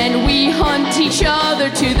 and then we hunt each other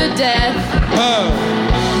to the death. Oh,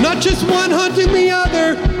 not just one hunting the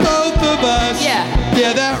other, both of us. Yeah.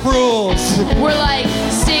 Yeah, that rules. We're like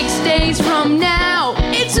 6 days from now,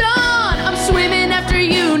 it's on. I'm swimming after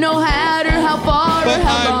you, no matter how far But or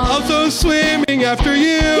how I'm long. also swimming after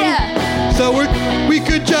you. Yeah. So we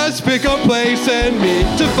could just pick a place and meet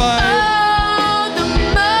to fight. Oh, the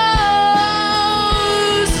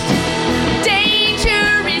most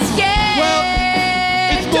dangerous game. Well,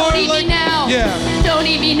 it's more Don't eat like- me now. yeah. Don't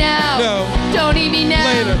eat me now. No. Don't eat me now.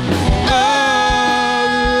 Later. Oh,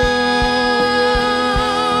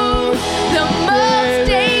 the most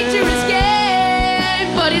dangerous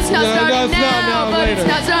game. But it's not No, starting it's not now, But later. it's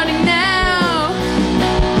not starting now.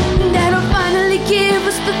 That'll finally give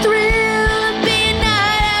us the thrill of being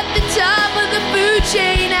at the top of the food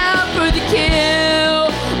chain, out for the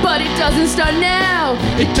kill. But it doesn't start now.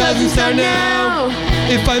 It doesn't start now.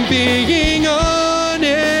 If I'm being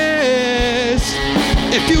honest,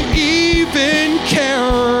 if you even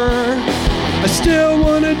care, I still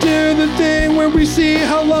want to do the thing where we see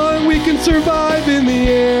how long we can survive in the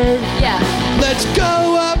air. Yeah. Let's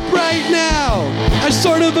go up right now as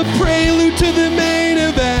sort of a prelude to the main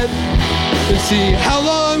event and see how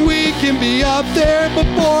long we can be up there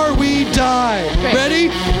before we die. Great. Ready?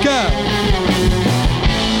 Go.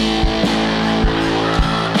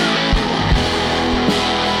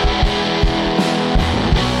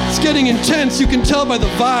 It's getting intense, you can tell by the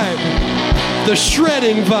vibe. The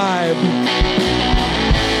shredding vibe.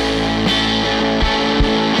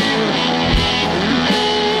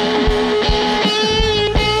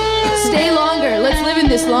 Stay longer. Let's live in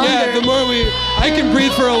this longer. Yeah, the more I can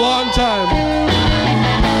breathe for a long time.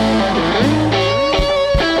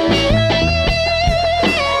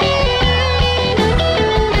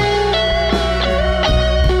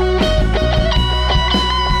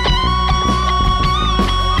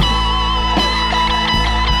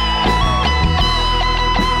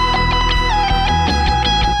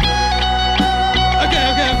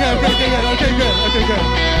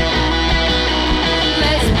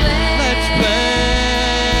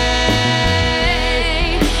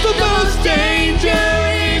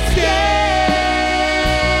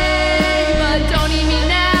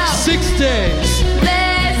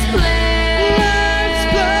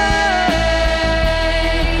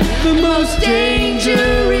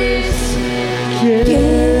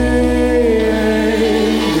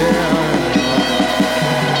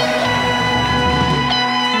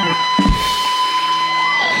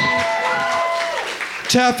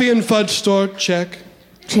 Taffy and fudge store, check.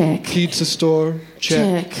 Check. Pizza store,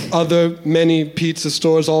 check. Check. Other many pizza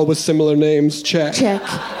stores, all with similar names, check. Check.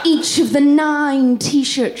 Each of the 9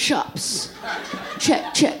 t-shirt shops.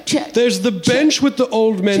 Check, check, check. There's the bench with the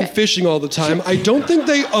old men Check. fishing all the time. I don't think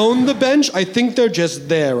they own the bench. I think they're just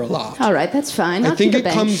there a lot. All right, that's fine. I I'll think keep it the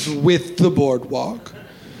bench. comes with the boardwalk.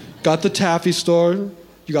 Got the taffy store.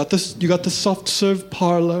 You got the soft serve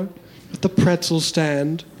parlor. Got the pretzel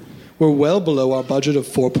stand. We're well below our budget of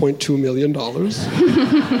 $4.2 million.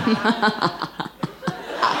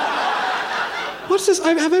 What's this?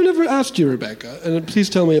 Have I never asked you, Rebecca? And please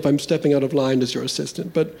tell me if I'm stepping out of line as your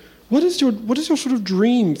assistant. But what is your sort of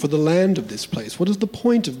dream for the land of this place? What is the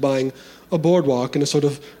point of buying a boardwalk in a sort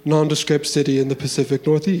of nondescript city in the Pacific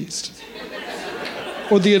Northeast?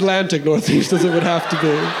 Or the Atlantic Northeast, as it would have to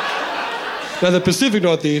be. Now, the Pacific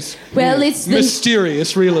Northeast, Well, it's the...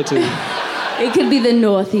 mysterious reality. It could be the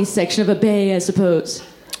northeast section of a bay, I suppose.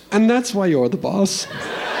 And that's why you're the boss.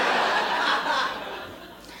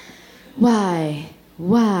 Why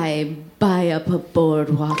buy up a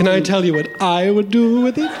boardwalk? Can I tell you what I would do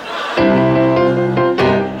with it?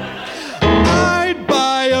 I'd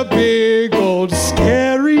buy a big old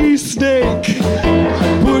scary snake,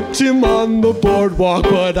 put him on the boardwalk,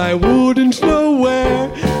 but I wouldn't know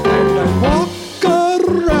where, and I'd walk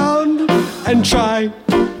around and try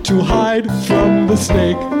to hide from the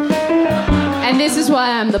snake. And this is why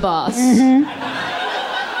I'm the boss.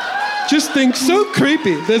 Just think, so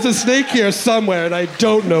creepy. There's a snake here somewhere, and I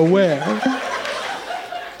don't know where.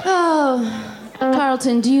 Oh,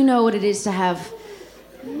 Carlton, do you know what it is to have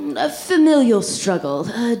a familial struggle?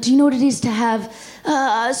 Do you know what it is to have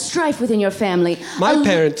strife within your family? My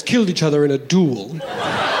parents killed each other in a duel.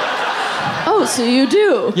 Oh, so you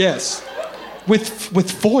do? Yes.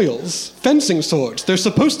 With foils, fencing swords. They're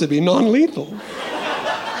supposed to be non-lethal.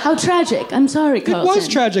 How tragic. I'm sorry, Carlton. It was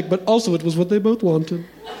tragic, but also it was what they both wanted.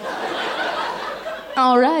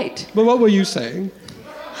 All right. But what were you saying?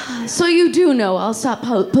 So you do know I'll stop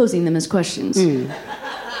posing them as questions.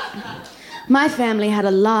 My family had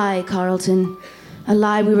a lie, Carlton. A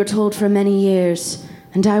lie we were told for many years.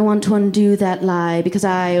 And I want to undo that lie because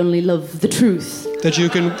I only love the truth. That you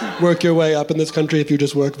can work your way up in this country if you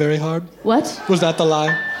just work very hard? What? Was that the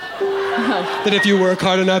lie? No. That if you work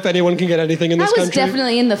hard enough, anyone can get anything in this I was country?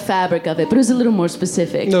 definitely in the fabric of it, but it was a little more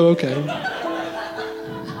specific. No, okay.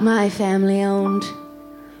 My family owned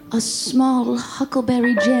a small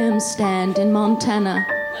huckleberry jam stand in Montana.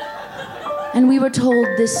 And we were told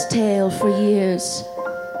this tale for years.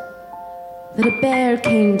 That a bear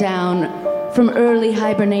came down from early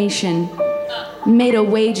hibernation, made a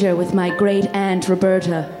wager with my great aunt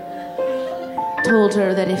Roberta. Told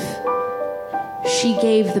her that if she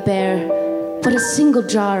gave the bear but a single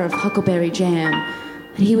jar of huckleberry jam,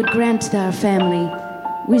 that he would grant our family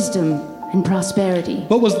wisdom and prosperity.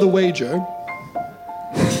 What was the wager?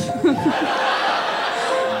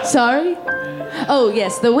 Sorry? Oh,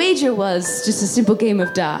 yes, the wager was just a simple game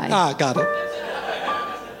of die. Ah, got it.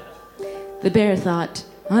 The bear thought,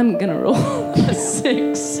 I'm gonna roll a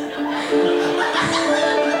 6.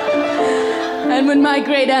 And when my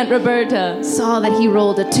great aunt Roberta saw that he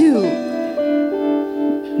rolled a 2,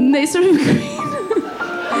 they sort of agreed.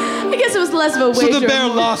 I guess it was less of a wager. So the bear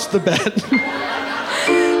lost the bet.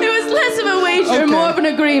 It was less of a wager, more of an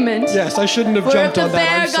agreement. Yes, I shouldn't have jumped on that.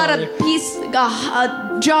 Where if the bear got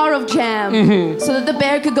a jar of jam so that the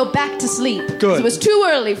bear could go back to sleep. Good. 'Cause it was too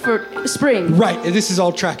early for spring. Right, this is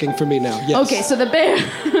all tracking for me now, yes. Okay, so the bear,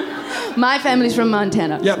 my family's from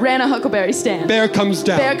Montana, ran a huckleberry stand. Bear comes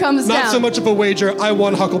down. Bear comes down. Not so much of a wager, I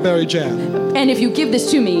want huckleberry jam. And if you give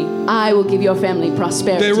this to me, I will give your family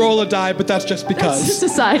prosperity. They roll a die, but that's just because. That's just a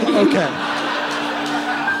side. Okay.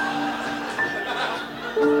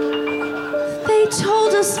 They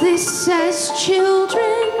told us this as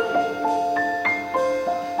children.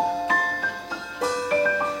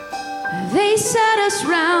 They sat us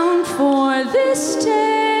round for this tale.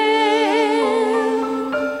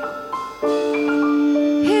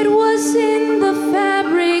 It was in the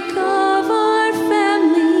fabric of our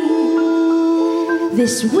family,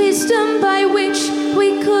 this wisdom by which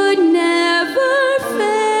we could never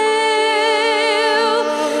fail.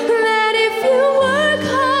 That if you work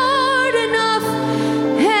hard enough,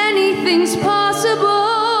 anything's possible.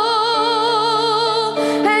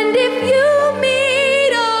 And if you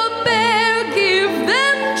meet a bear, give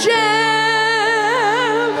them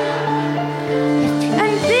jam.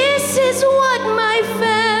 And this is what my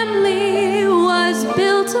family was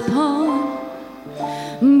built upon.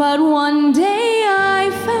 But one day I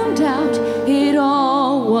found out it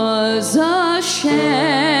all was a sham.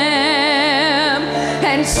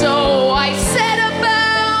 And so I set about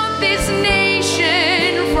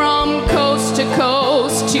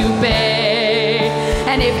to pay.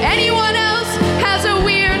 And if anyone else has a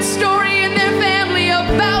weird story in their family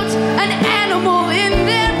about an animal in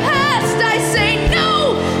their past, I say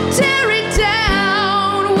no, tear it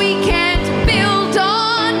down. We can't build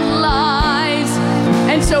on lies.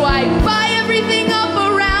 And so I buy everything up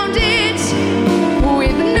around it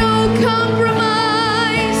with no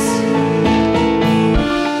compromise.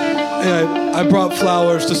 Hey, I brought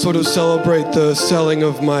flowers to sort of celebrate the selling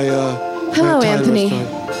of my Hello, my Thai Anthony.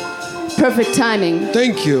 restaurant. Perfect timing.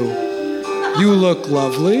 Thank you. You look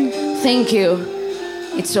lovely. Thank you.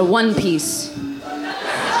 It's a one piece.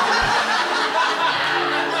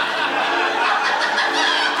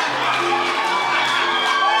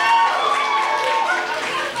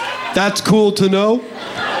 That's cool to know.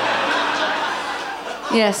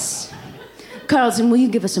 Yes. Carlton, will you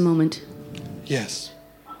give us a moment? Yes.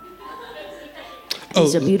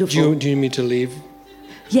 These are beautiful. Do you need me to leave?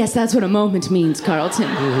 Yes, that's what a moment means, Carlton.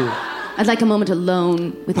 I'd like a moment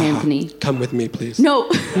alone with Anthony. Come with me, please. No.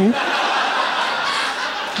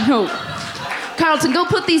 No. Carlton, go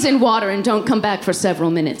put these in water and don't come back for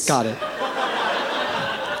several minutes. Got it.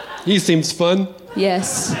 He seems fun.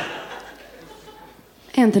 Yes.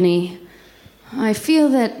 Anthony, I feel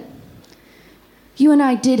that you and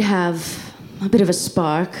I did have a bit of a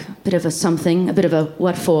spark, a bit of a something, a bit of a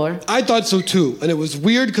what for. I thought so too, and it was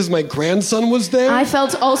weird because my grandson was there. I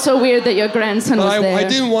felt also weird that your grandson was there. I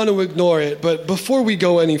didn't want to ignore it, but before we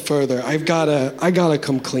go any further, I gotta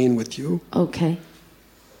come clean with you. Okay.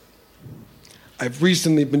 I've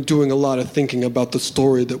recently been doing a lot of thinking about the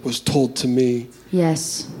story that was told to me.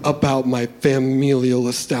 Yes. About my familial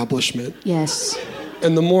establishment. Yes.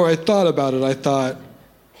 And the more I thought about it, I thought,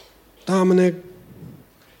 Dominic,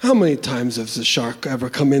 how many times has the shark ever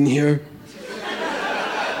come in here?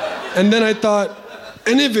 And then I thought,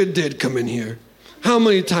 and if it did come in here, how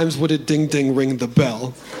many times would it ding ding ring the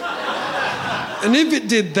bell? And if it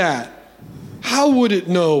did that, how would it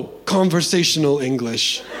know conversational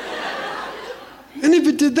English? And if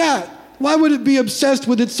it did that, why would it be obsessed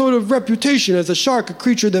with its sort of reputation as a shark, a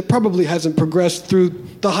creature that probably hasn't progressed through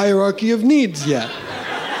the hierarchy of needs yet?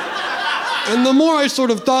 And the more I sort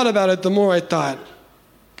of thought about it, the more I thought,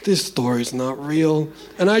 this story's not real.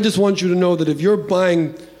 And I just want you to know that if you're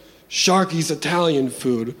buying Sharky's Italian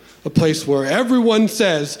food, a place where everyone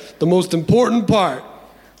says the most important part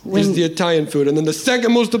is the Italian food, and then the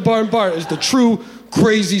second most important part is the true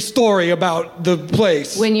crazy story about the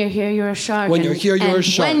place. When you're here, you're a shark. When you're here, you're a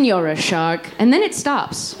shark. When you're a shark, and then it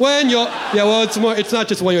stops. When you're, yeah, well, it's not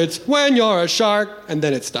just when you're, it's when you're a shark, and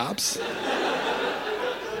then it stops.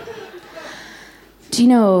 Do you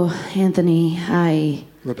know, Anthony,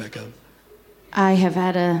 Rebecca. I have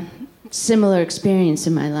had a similar experience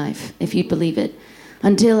in my life, if you'd believe it.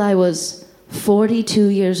 Until I was 42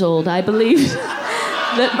 years old, I believed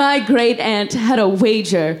that my great aunt had a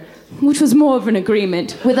wager, which was more of an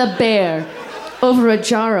agreement, with a bear over a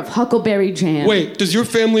jar of huckleberry jam. Wait, does your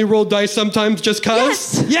family roll dice sometimes just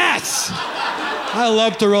cause? Yes! Yes! I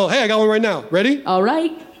love to roll. Hey, I got one right now. Ready? All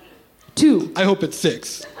right. 2. I hope it's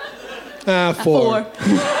 6. 4.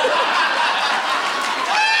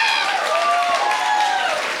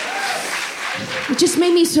 It just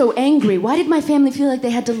made me so angry. Why did my family feel like they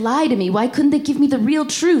had to lie to me? Why couldn't they give me the real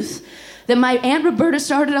truth? That my Aunt Roberta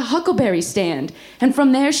started a huckleberry stand, and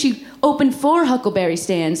from there she opened 4 huckleberry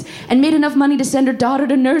stands and made enough money to send her daughter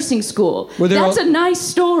to nursing school. That's a nice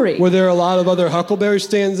story. Were there a lot of other huckleberry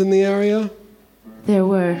stands in the area? There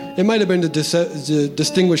were. It might have been to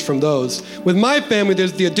distinguish from those. With my family,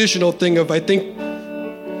 there's the additional thing of, I think,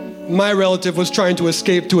 my relative was trying to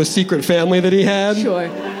escape to a secret family that he had. Sure.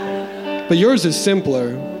 But yours is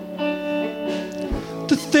simpler.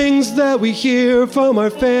 The things that we hear from our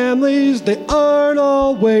families, they aren't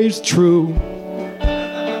always true.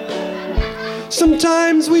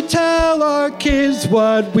 Sometimes we tell our kids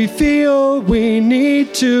what we feel we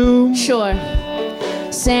need to. Sure.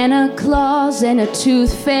 Santa Claus and a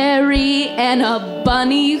tooth fairy and a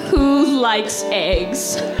bunny who likes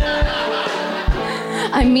eggs.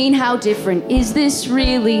 I mean, how different is this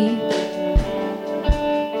really?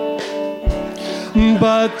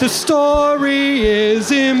 But the story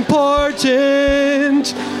is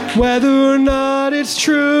important, whether or not it's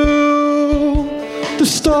true. The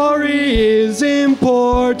story is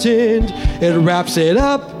important. It wraps it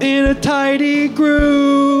up in a tidy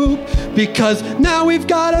group. Because now we've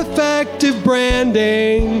got effective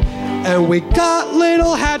branding, and we got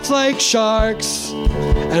little hats like sharks.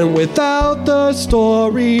 And without the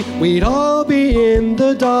story, we'd all be in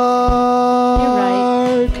the dark.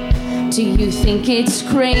 You're right. Do you think it's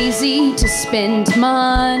crazy to spend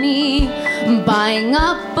money buying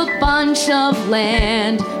up a bunch of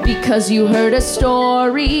land because you heard a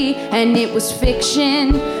story and it was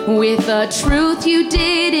fiction with a truth you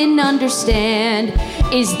didn't understand?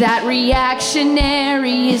 Is that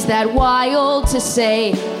reactionary? Is that wild to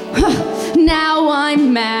say? Now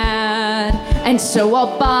I'm mad, and so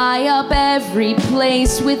I'll buy up every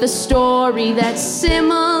place with a story that's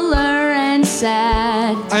similar and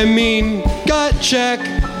sad. I mean, gut check.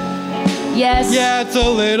 Yes. Yeah, it's a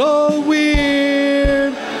little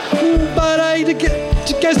weird, but I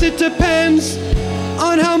guess it depends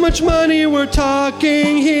on how much money we're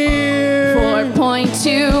talking here.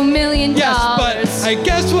 $4.2 million. Yes, but I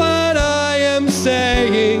guess what I am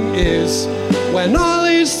saying is, when all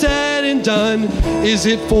is said and done, is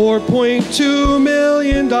it $4.2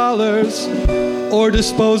 million or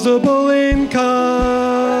disposable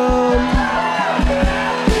income?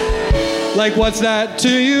 Like, what's that to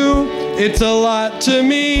you? It's a lot to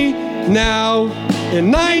me now in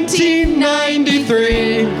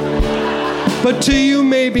 1993. But to you,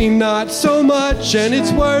 maybe not so much, and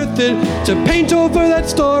it's worth it to paint over that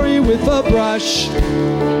story with a brush.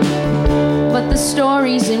 But the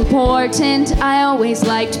story's important. I always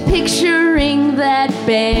liked picturing that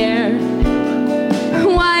bear.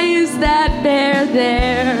 Why is that bear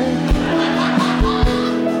there?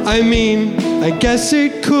 I mean, I guess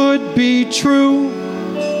it could be true.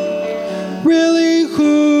 Really,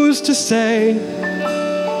 who's to say?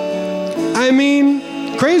 I mean,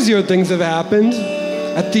 crazier things have happened.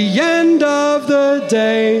 At the end of the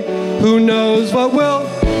day, who knows what will...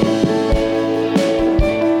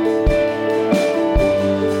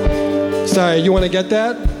 Sorry, you want to get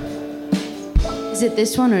that? Is it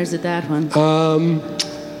this one or is it that one?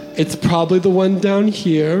 It's probably the one down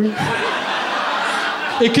here.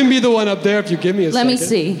 It can be the one up there if you give me a Let second. me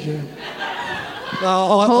see. Sure.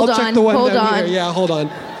 I'll check the one down here. Yeah, hold on.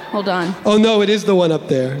 Hold on. Oh, no, it is the one up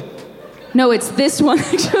there. No, it's this one,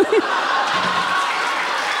 actually.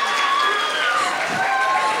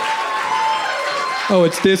 Oh,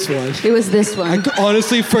 it's this one. It was this one. I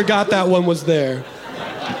honestly forgot that one was there.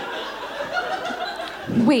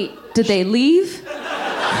 Wait, did they leave?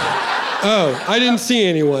 Oh, I didn't see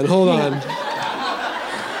anyone. Hold on.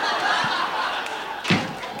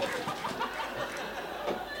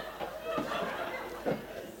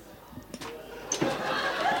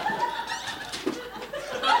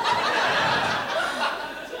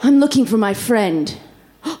 I'm looking for my friend.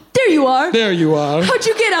 There you are. There you are. How'd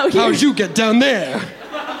you get out here? How'd you get down there?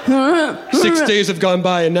 6 days have gone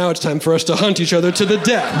by, and now it's time for us to hunt each other to the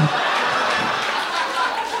death.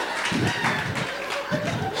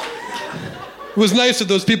 It was nice of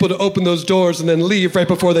those people to open those doors and then leave right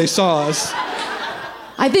before they saw us.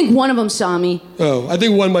 I think one of them saw me. Oh, I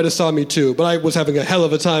think one might have saw me too, but I was having a hell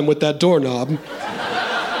of a time with that doorknob.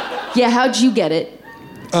 Yeah, how'd you get it?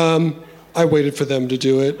 I waited for them to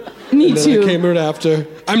do it. Me and then too. I came right after.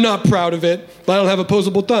 I'm not proud of it, but I don't have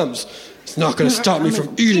opposable thumbs. It's not going to stop me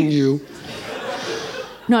from eating you.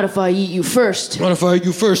 Not if I eat you first. Not if I eat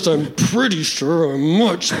you first. I'm pretty sure I'm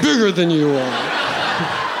much bigger than you are.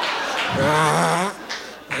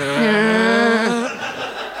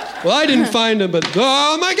 Well, I didn't find him, but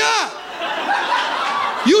oh my God!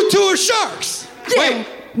 You two are sharks. Yeah,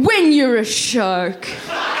 when you're a shark.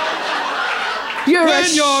 You're a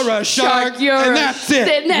shark, and that's it.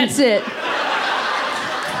 And that's it.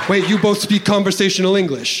 Wait, you both speak conversational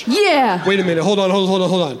English? Yeah. Wait a minute. Hold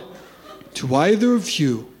on. To either of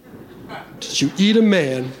you, did you eat a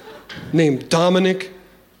man named Dominic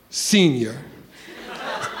Sr.?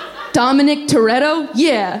 Dominic Toretto?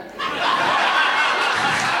 Yeah.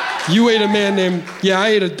 You ate a man named... Yeah,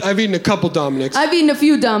 I've eaten a couple Dominics. I've eaten a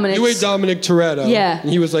few Dominics. You ate Dominic Toretto. Yeah. And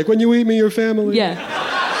he was like, when you eat me, your family? Yeah.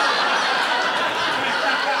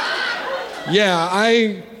 Yeah,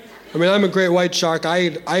 I mean, I'm a great white shark.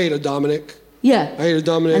 I ate a Dominic. Yeah. I ate a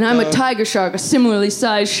Dominic. And I'm a tiger shark, a similarly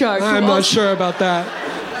sized shark. I'm not sure about that.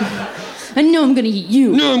 I know I'm gonna eat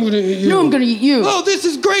you. No, I'm gonna eat you. No, I'm gonna eat you. Oh, this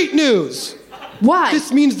is great news. Why?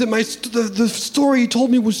 This means that the story he told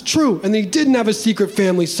me was true, and they didn't have a secret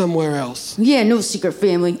family somewhere else. Yeah, no secret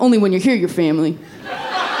family. Only when you're here, your family.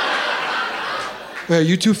 Are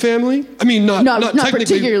you two family? I mean, not technically,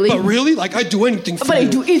 particularly. But really? Like, I'd do anything for you. But I'd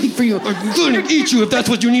do anything for you. I'm gonna eat you if that's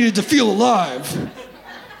what you needed to feel alive.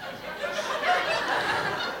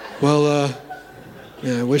 Well,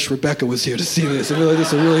 yeah, I wish Rebecca was here to see this. I feel like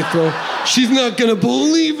this will really throw... She's not gonna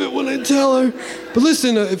believe it when I tell her. But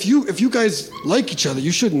listen, if you guys like each other,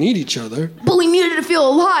 you shouldn't need each other. But we needed to feel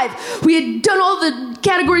alive. We had done all the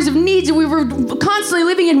categories of needs, and we were constantly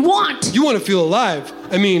living in want. You want to feel alive.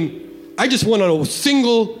 I mean, I just went on a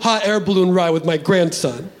single hot air balloon ride with my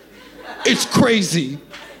grandson. It's crazy.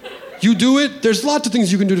 You do it, there's lots of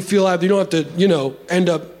things you can do to feel alive. You don't have to, end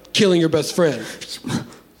up killing your best friend.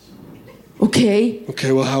 Okay.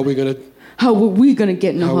 Okay, well, how are we gonna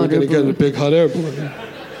get in a hot air balloon? How are we gonna get in a big hot air balloon?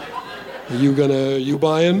 You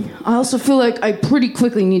buying? I also feel like I pretty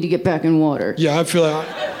quickly need to get back in water. Yeah, I feel like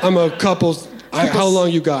I'm a couple's... how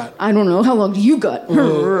long you got? I don't know. How long do you got?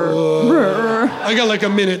 I got like a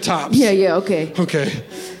minute tops. Yeah, okay. Okay.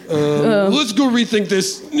 Let's go rethink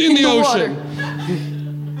this in the ocean. Water.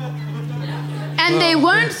 And they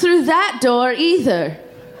weren't through that door either.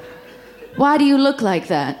 Why do you look like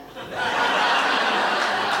that?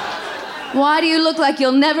 Why do you look like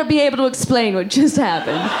you'll never be able to explain what just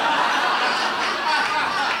happened?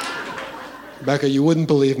 Becca, you wouldn't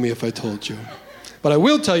believe me if I told you. But I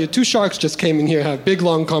will tell you, 2 sharks just came in here and had a big,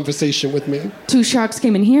 long conversation with me. 2 sharks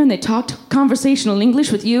came in here and they talked conversational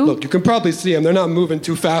English with you? Look, you can probably see them. They're not moving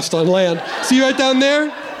too fast on land. See right down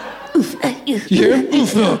there? You hear him?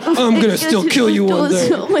 I'm gonna still kill you one day.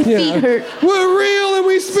 My feet hurt. We're real and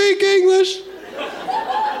we speak English.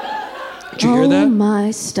 Did you hear that? Oh,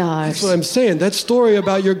 my stars. That's what I'm saying. That story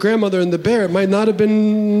about your grandmother and the bear, it might not have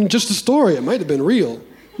been just a story. It might have been real.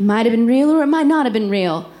 It might have been real or it might not have been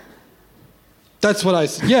real. That's what I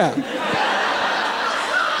said. Yeah.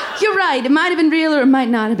 You're right. It might have been real or it might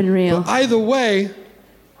not have been real. But either way,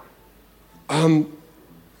 I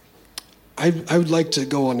would like to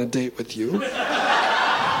go on a date with you.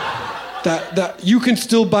 That you can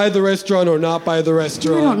still buy the restaurant or not buy the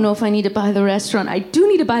restaurant. I don't know if I need to buy the restaurant. I do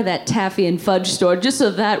need to buy that taffy and fudge store just so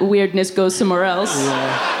that weirdness goes somewhere else.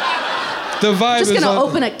 Yeah. The vibe just is gonna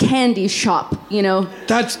open a candy shop,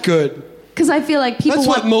 That's good. Because I feel like people That's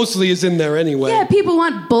want... what mostly is in there anyway. Yeah, people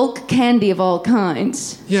want bulk candy of all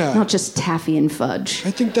kinds. Yeah. Not just taffy and fudge.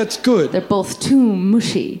 I think that's good. They're both too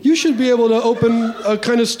mushy. You should be able to open a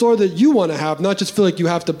kind of store that you want to have, not just feel like you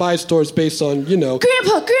have to buy stores based on,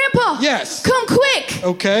 Grandpa! Yes. Come quick!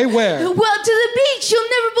 Okay, where? Well, to the beach. You'll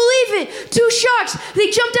never believe it. 2 sharks. They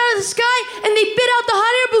jumped out of the sky and they bit out the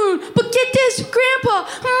hot air balloon. But get this, Grandpa,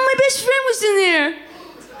 my best friend was in there.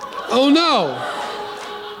 Oh, no.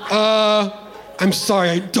 I'm sorry,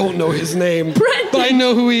 I don't know his name. Brendan. But I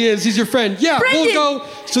know who he is. He's your friend. Yeah, Brendan. we'll go.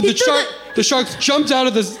 So the sharks jumped out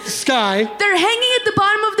of the sky. They're hanging at the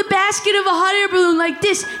bottom of the basket of a hot air balloon like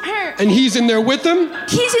this. And he's in there with them?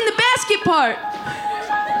 He's in the basket part.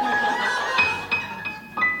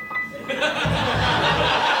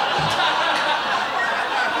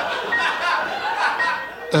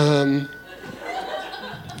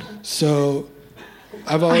 So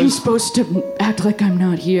I've always... I'm supposed to act like I'm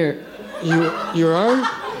not here. You are?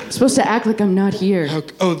 I'm supposed to act like I'm not here.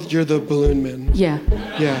 You're the balloon man. Yeah.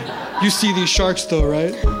 Yeah. You see these sharks though,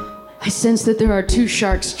 right? I sense that there are 2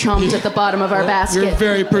 sharks chomped at the bottom of our basket. You're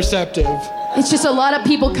very perceptive. It's just a lot of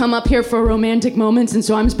people come up here for romantic moments, and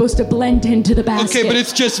so I'm supposed to blend into the basket. Okay, but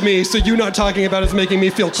it's just me, so you not talking about it's making me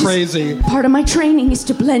feel crazy. Part of my training is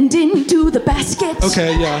to blend into the basket.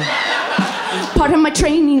 Okay, yeah. Part of my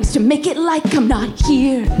training is to make it like I'm not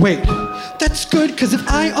here. Wait, that's good, because if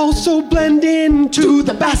I also blend into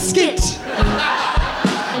the basket,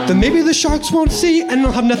 then maybe the sharks won't see and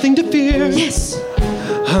I'll have nothing to fear. Yes.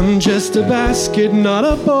 I'm just a basket, not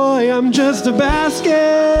a boy. I'm just a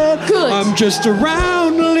basket. Good. I'm just a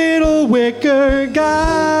round little wicker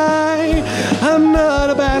guy. I'm not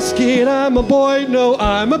a basket, I'm a boy. No,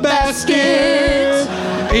 I'm a basket.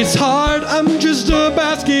 It's hard, I'm just a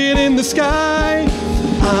basket in the sky.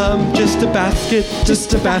 I'm just a basket,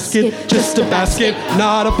 just a basket, just a basket,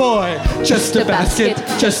 not a boy. Just a basket,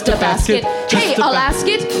 just a basket. Hey,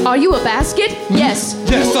 Alasket, are you a basket? Yes.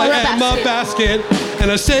 Yes, I are am a basket. And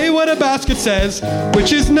I say what a basket says,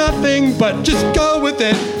 which is nothing, but just go with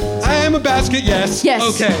it. I am a basket, yes. Yes.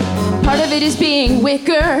 Okay. Part of it is being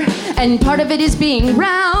wicker, and part of it is being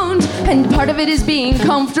round, and part of it is being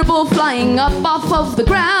comfortable flying up off of the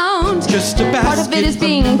ground. Just a basket. Part of it is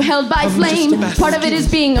being held by flame. Part of it is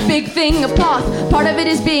being a big thing of cloth. Part of it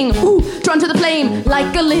is being, drawn to the flame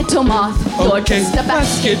like a little moth. You're Okay. just a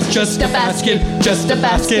basket, just a basket, just a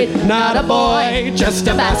basket, not a boy. Just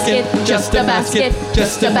a basket, just a basket,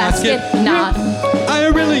 just a basket, not. I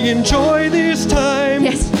really enjoy this time.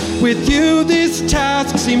 Yes. With you, this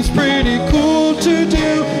task seems pretty cool to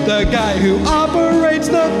do. The guy who operates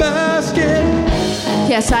the basket.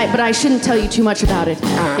 Yes, but I shouldn't tell you too much about it.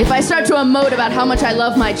 If I start to emote about how much I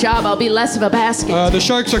love my job, I'll be less of a basket. The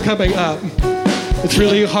sharks are coming up. It's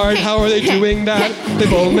really hard. How are they doing that?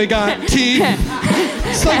 They've only got teeth.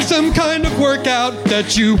 It's like some kind of workout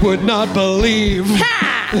that you would not believe.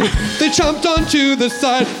 They jumped onto the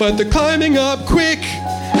side, but they're climbing up quick.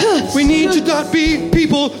 We need to not be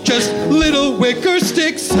people, just little wicker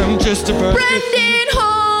sticks. I'm just a bird. Brendan,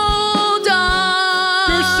 hold on.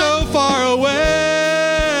 You're so far away.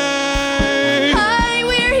 Hi,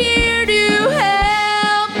 we're here to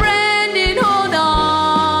help. Brendan, hold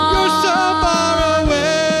on. You're so far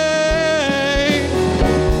away.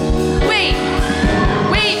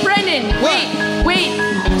 Wait, Brendan. What? Wait.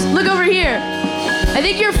 Look over here. I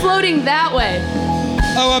think you're floating that way.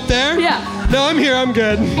 Oh, up there? Yeah. No, I'm here. I'm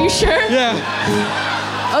good. You sure? Yeah.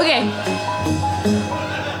 Okay.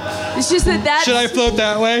 It's just that. Should I float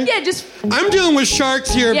that way? Yeah, just. I'm dealing with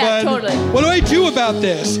sharks here, Yeah, bud. totally. What do I do about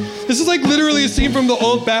this? This is like literally a scene from the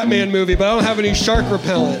old Batman movie, but I don't have any shark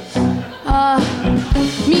repellent. I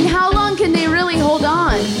mean, how long can they really hold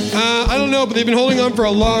on? I don't know, but they've been holding on for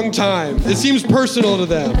a long time. It seems personal to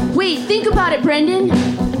them. Wait, think about it, Brendan.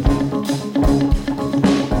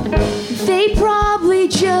 They probably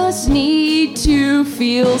just need to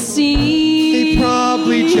feel seen. They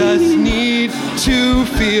probably just need to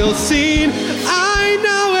feel seen. I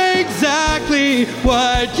know exactly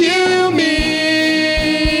what you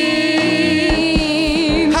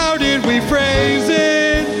mean. How did we phrase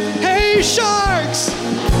it? Hey, sharks,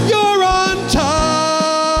 you're on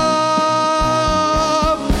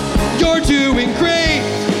top. You're doing great.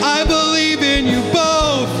 I believe in you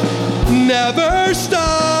both. Never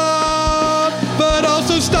stop, but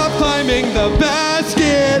also stop climbing the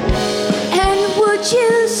basket. And would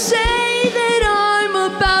you say that I'm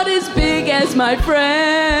about as big as my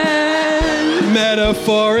friend?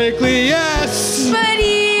 Metaphorically, yes. But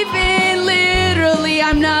even literally,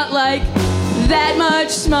 I'm not like that much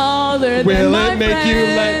smaller Will than my it make you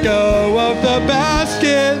let go of the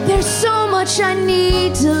basket? There's so much I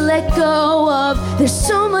need to let go of. There's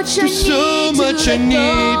so much I There's so much I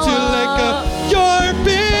need to let go. You're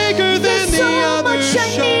bigger than the other There's so much I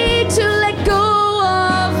sharks. need to let go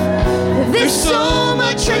of. There's so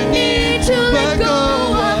much I need to let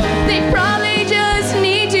go of. They probably just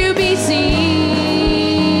need to be seen.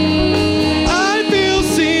 I feel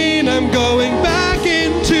seen. I'm going back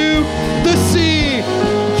into the sea.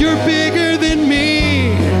 You're bigger than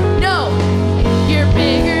me. No, you're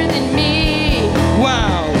bigger than me.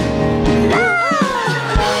 Wow.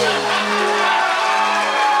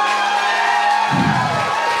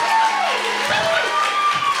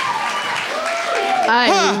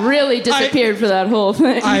 I really disappeared for that whole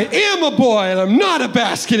thing. I am a boy and I'm not a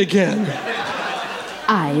basket again.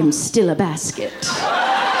 I am still a basket.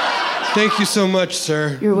 Thank you so much,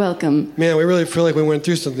 sir. You're welcome. Man, we really feel like we went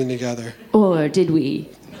through something together. Or did we?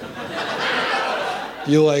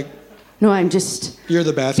 You like, No, I'm just. you're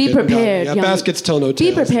the basket. Be prepared, Yeah, young. baskets tell no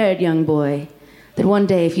Be tales. prepared, young boy. That one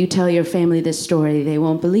day, if you tell your family this story, they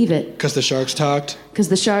won't believe it. Because the sharks talked. Because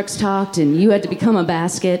the sharks talked and you had to become a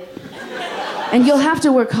basket. And you'll have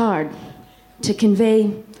to work hard to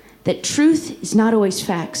convey that truth is not always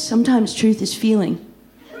facts. Sometimes truth is feeling.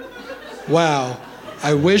 Wow.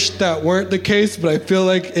 I wish that weren't the case, but I feel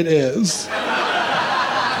like it is.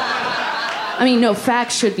 I mean, no,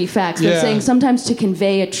 facts should be facts. But Yeah. I'm saying sometimes to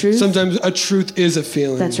convey a truth, Sometimes a truth is a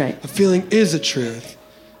feeling. That's right. A feeling is a truth.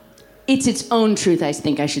 it's its own truth, I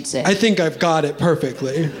think I should say. I think I've got it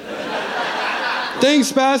perfectly.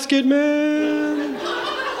 Thanks, Basket Man.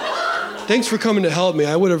 Thanks for coming to help me.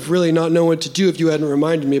 I would have really not known what to do if you hadn't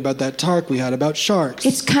reminded me about that talk we had about sharks.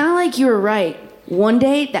 It's kind of like you were right. One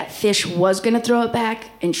day, that fish was going to throw it back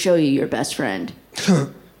and show you your best friend.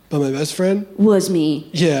 But my best friend? Was me.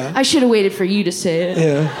 Yeah. I should have waited for you to say it.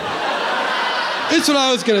 Yeah. It's what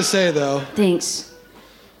I was going to say, though. Thanks.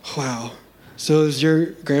 Wow. So is your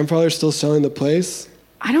grandfather still selling the place?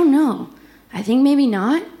 I don't know. I think maybe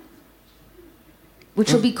not.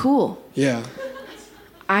 Which will be cool. Yeah.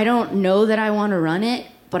 I don't know that I want to run it,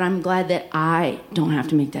 but I'm glad that I don't have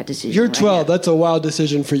to make that decision. You're right 12. now. That's a wild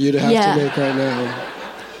decision for you to have Yeah. to make right now.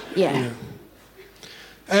 Yeah.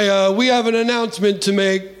 Hey, we have an announcement to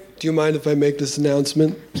make. Do you mind if I make this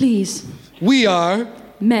announcement? Please. We are...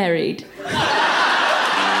 Married.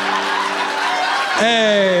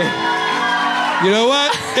 Hey. You know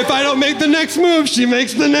what? If I don't make the next move, she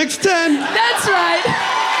makes the next 10. That's right.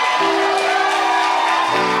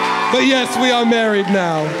 But yes, we are married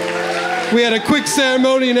now. We had a quick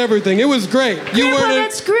ceremony and everything. It was great. You Grandpa, weren't.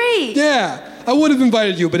 that's great. Yeah, I would have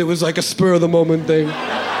invited you, but it was like a spur of the moment thing.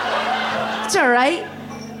 It's all right.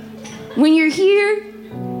 When you're here,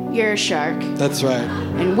 you're a shark. That's right.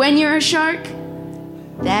 And when you're a shark,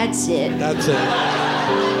 that's it. That's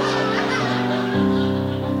it.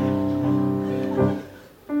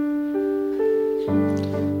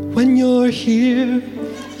 When you're here,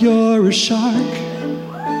 you're a shark.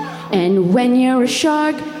 And when you're a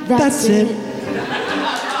shark, that's it.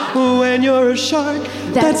 When you're a shark,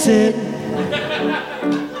 that's it.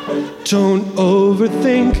 Don't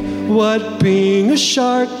overthink what being a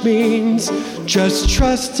shark means. Just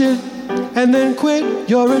trust it and then quit.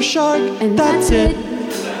 You're a shark, And that's it.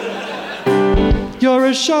 You're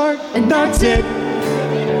a shark, And that's it.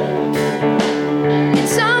 And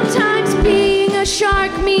sometimes being a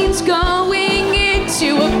shark means going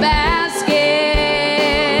into a basket.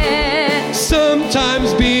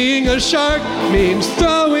 Sometimes being a shark means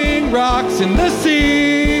throwing rocks in the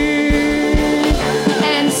sea.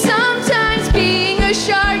 And sometimes being a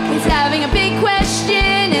shark is having a big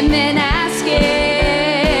question and then ask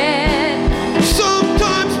it.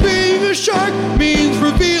 Sometimes being a shark means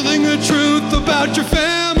revealing the truth about your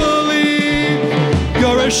family.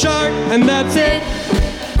 You're a shark and that's it.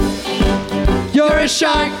 You're a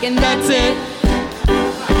shark and that's it.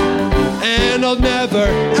 And I'll never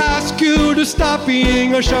ask you to stop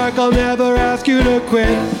being a shark. I'll never ask you to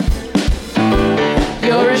quit.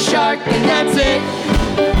 You're a shark and that's it.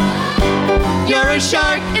 You're a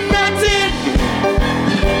shark and that's it.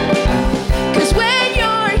 'Cause when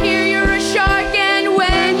you're here, you're a shark, and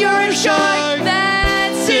when you're a shark,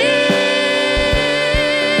 that's it.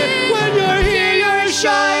 When you're here, you're a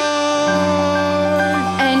shark.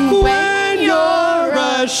 And when you're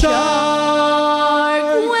a shark.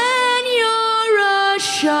 When you're a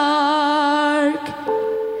shark,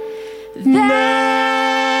 that's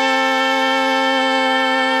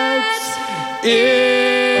it.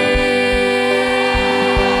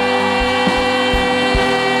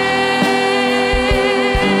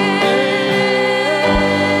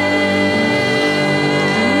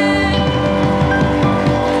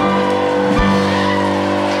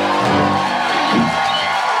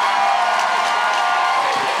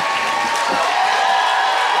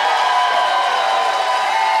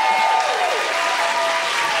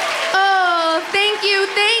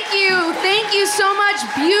 Thank you so much,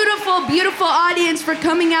 beautiful, beautiful audience, for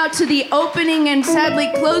coming out to the opening and sadly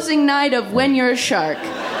closing night of When You're a Shark,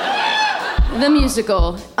 the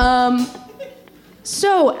musical.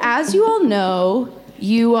 So, as you all know,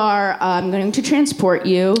 I'm going to transport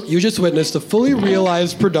you. You just witnessed a fully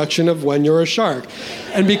realized production of When You're a Shark.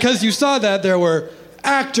 And because you saw that, there were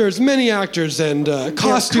actors, many actors, and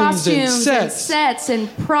costumes and sets and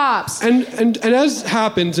props. And as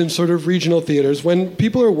happens in sort of regional theaters, when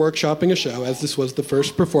people are workshopping a show, as this was the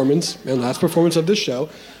first performance and last performance of this show,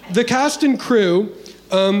 the cast and crew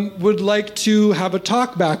would like to have a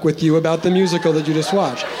talk back with you about the musical that you just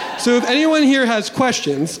watched. So if anyone here has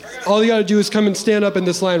questions, all you gotta do is come and stand up in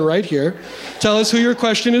this line right here. Tell us who your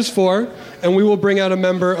question is for, and we will bring out a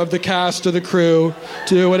member of the cast or the crew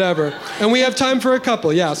to do whatever. And we have time for a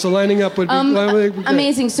couple, yeah, so lining up would be great.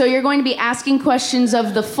 Amazing. So you're going to be asking questions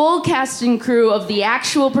of the full cast and crew of the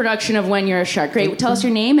actual production of When You're a Shark. Great. Tell us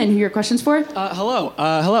your name and who your question's for. Hello.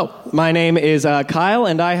 My name is Kyle,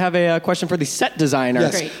 and I have a question for the set designer.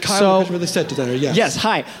 Yes, Great. Kyle for the set designer, yes. Yes,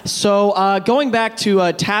 hi. So going back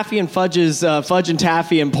to Taffy and Fudge's Fudge and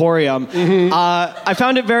Taffy Emporium, I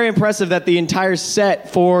found it very impressive that the entire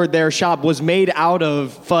set for their shop was made out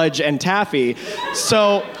of fudge and taffy.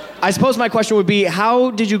 So I suppose my question would be,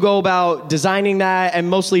 how did you go about designing that and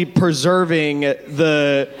mostly preserving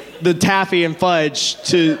the taffy and fudge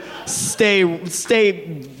to stay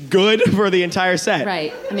good for the entire set?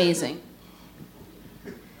 Right. Amazing.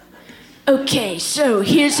 Okay, so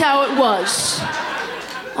here's how it was.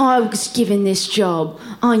 I was given this job.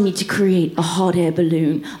 I need to create a hot air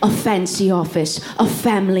balloon, a fancy office, a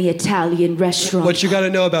family Italian restaurant. What you got to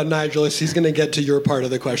know about Nigel is he's going to get to your part of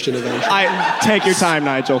the question eventually. Take your time,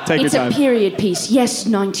 Nigel. Take your time. It's a period piece. Yes,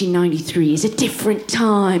 1993 is a different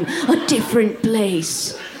time, a different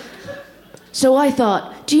place. So I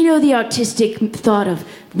thought, do you know the artistic thought of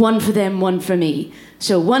one for them, one for me?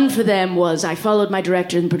 So one for them was I followed my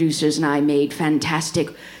director and producers, and I made fantastic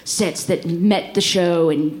sets that met the show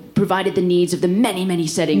and provided the needs of the many, many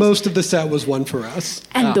settings. Most of the set was one for us.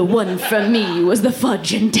 And the one for me was the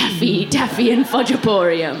Fudge and Taffy and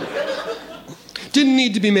Fudgeaporium. Didn't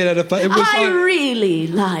need to be made out of fudge. I really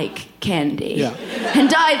like candy. Yeah.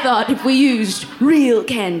 And I thought if we used real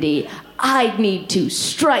candy, I'd need to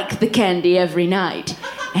strike the candy every night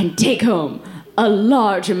and take home a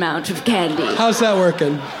large amount of candy. How's that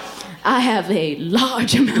working? I have a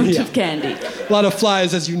large amount of candy. A lot of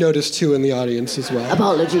flies, as you noticed, too, in the audience as well.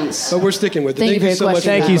 Apologies. But we're sticking with it. Thank you for your so much. question.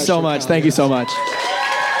 Thank you so much. Thank you so much.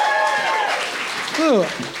 Oh,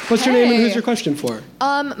 what's your name and who's your question for?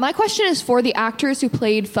 My question is for the actors who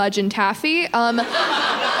played Fudge and Taffy.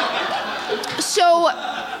 So,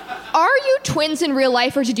 are you twins in real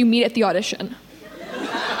life, or did you meet at the audition?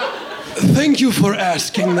 Thank you for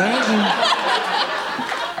asking that.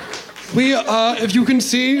 We, if you can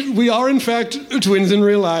see, we are in fact twins in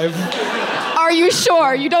real life. Are you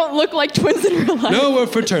sure? You don't look like twins in real life. No, we're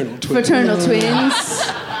fraternal twins. Fraternal twins.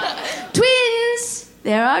 Twins!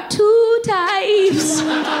 There are two types.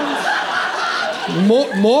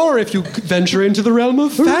 More if you venture into the realm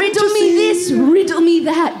of fantasy. Riddle me this, riddle me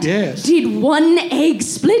that. Yes. Did one egg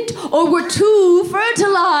split or were two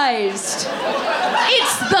fertilized?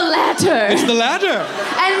 It's the latter. It's the latter.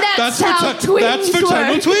 And that's how twins That's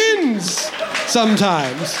fraternal work. twins.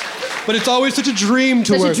 Sometimes. But it's always such a dream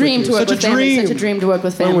to work with you. Such a dream to work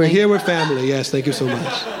with family. When we're here, we're family. Yes, thank you so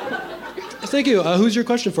much. Thank you. Who's your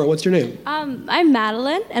question for? What's your name? I'm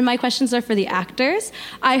Madeline, and my questions are for the actors.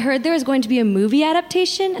 I heard there was going to be a movie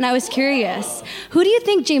adaptation, and I was curious. Who do you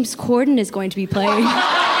think James Corden is going to be playing?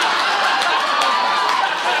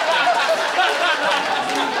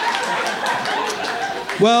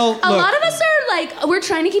 Well, a lot of us are like, we're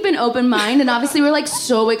trying to keep an open mind, and obviously we're like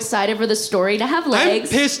so excited for the story to have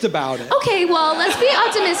legs. I'm pissed about it. Okay, well, let's be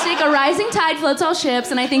optimistic. A rising tide floats all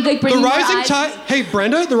ships, and I think like bringing the more rising eyes... tide. Hey,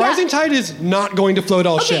 Brenda, the rising tide is not going to float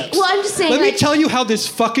all ships. Well, I'm just saying. Let me tell you how this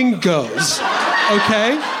fucking goes.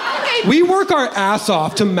 Okay? We work our ass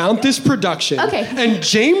off to mount this production. Okay. And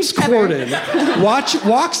James Corden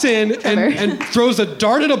walks in and throws a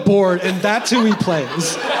dart at a board, and that's who he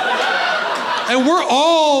plays. And we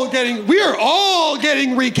are all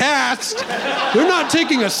getting recast. They're not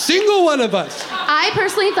taking a single one of us. I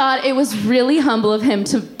personally thought it was really humble of him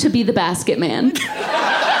to be the basket man.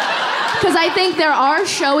 Because I think there are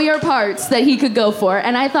showier parts that he could go for.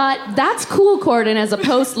 And I thought, that's cool, Corden, as a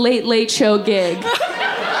post-late show gig.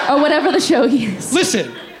 Or whatever the show he is.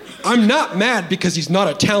 Listen, I'm not mad because he's not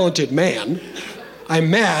a talented man. I'm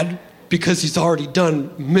mad because he's already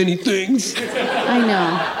done many things. I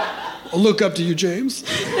know. I'll look up to you, James.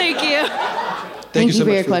 Thank you. Thank you so for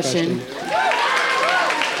much your for question.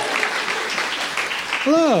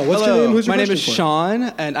 Hello, what's your name? Who's your My name is question for? Sean,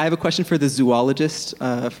 and I have a question for the zoologist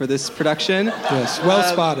for this production. Yes, well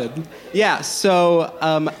spotted. Yeah,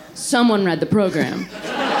 so... Someone read the program.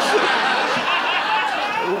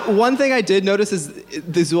 One thing I did notice is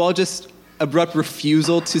the zoologist's abrupt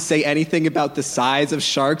refusal to say anything about the size of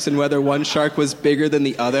sharks and whether one shark was bigger than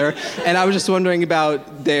the other. And I was just wondering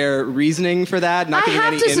about their reasoning for that, not giving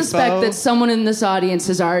any info. I have to suspect that someone in this audience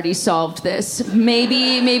has already solved this.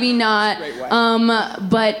 Maybe not.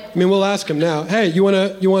 But I mean, we'll ask him now. Hey, you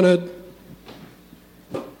wanna?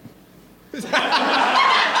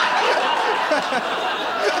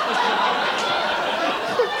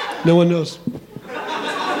 No one knows.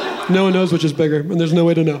 No one knows which is bigger, and there's no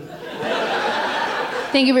way to know.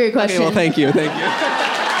 Thank you for your question. Okay, well, thank you.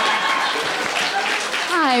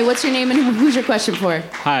 Hi, what's your name and who's your question for?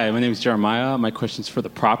 Hi, my name is Jeremiah. My question's for the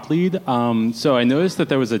prop lead. So I noticed that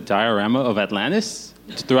there was a diorama of Atlantis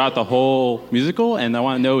throughout the whole musical, and I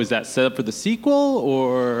want to know, is that set up for the sequel,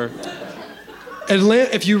 or...?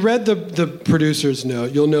 If you read the producer's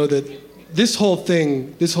note, you'll know that this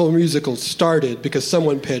whole musical started because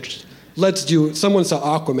someone pitched, someone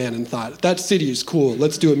saw Aquaman and thought, that city is cool,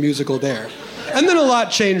 let's do a musical there. And then a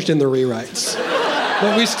lot changed in the rewrites.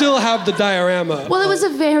 But we still have the diorama. Well, it was a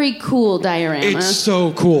very cool diorama. It's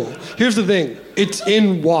so cool. Here's the thing. It's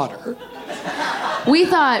in water. We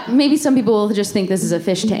thought maybe some people will just think this is a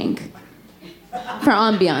fish tank for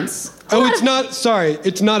ambiance.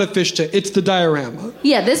 It's not a fish tank. It's the diorama.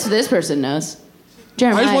 Yeah, this person knows.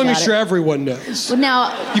 Jeremiah I just want to got make sure it. everyone knows. Well,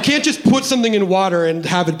 now, you can't just put something in water and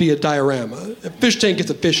have it be a diorama. A fish tank is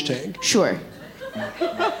a fish tank. Sure.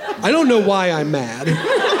 I don't know why I'm mad.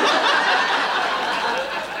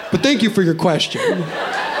 But thank you for your question.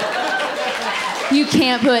 You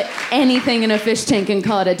can't put anything in a fish tank and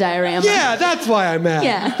call it a diorama. Yeah, that's why I'm mad.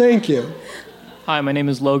 Yeah. Thank you. Hi, my name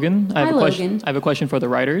is Logan. I have a question for the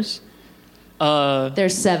writers.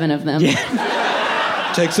 There's 7 of them.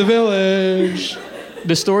 Yeah. Takes a village.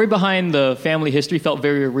 The story behind the family history felt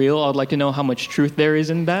very real. I'd like to know how much truth there is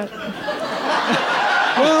in that.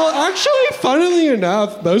 Well, actually, funnily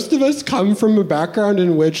enough, most of us come from a background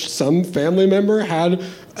in which some family member had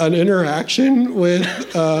an interaction with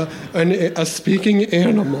a speaking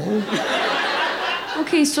animal.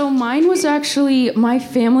 Okay, so mine was actually, my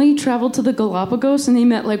family traveled to the Galapagos and they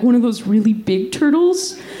met like one of those really big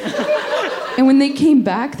turtles. And when they came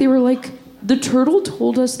back, they were like, the turtle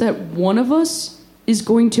told us that one of us is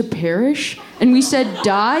going to perish. And we said,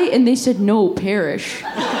 die? And they said, no, perish.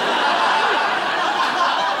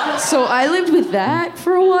 So I lived with that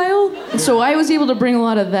for a while. And so I was able to bring a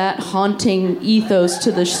lot of that haunting ethos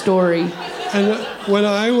to the story. And when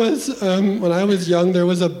I was young, there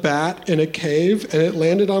was a bat in a cave, and it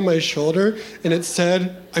landed on my shoulder, and it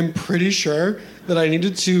said, I'm pretty sure that I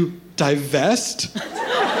needed to divest.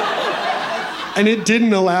 And it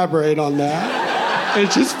didn't elaborate on that. It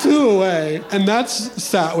just flew away. And that's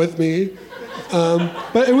sat with me.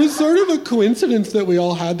 But it was sort of a coincidence that we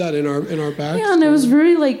all had that in our back. Yeah, and it was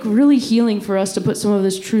really healing for us to put some of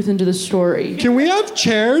this truth into the story. Can we have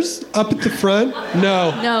chairs up at the front?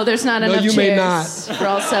 No. No, there's not enough you chairs may not. for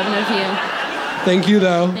all 7 of you. Thank you,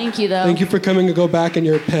 though. Thank you, though. Thank you for coming to go back in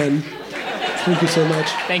your pen. Thank you so much.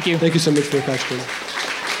 Thank you. Thank you so much for your question.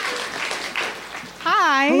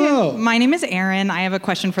 Hi. Hello. My name is Erin. I have a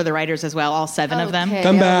question for the writers as well, all 7 of them.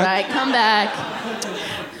 Come back. All right, come back.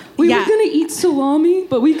 We were gonna eat salami,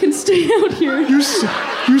 but we can stay out here.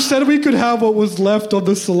 You said we could have what was left on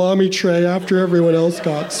the salami tray after everyone else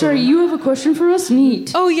got some. Sorry, you have a question for us?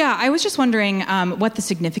 Neat. Oh, yeah. I was just wondering what the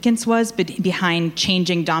significance was behind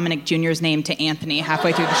changing Dominic Jr.'s name to Anthony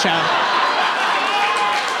halfway through the show.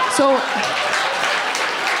 So,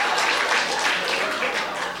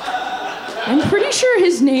 I'm pretty sure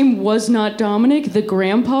his name was not Dominic. The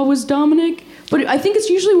grandpa was Dominic. But I think it's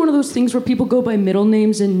usually one of those things where people go by middle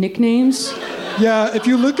names and nicknames. Yeah, if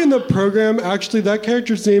you look in the program, actually that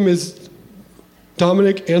character's name is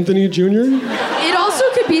Dominic Anthony Jr. It also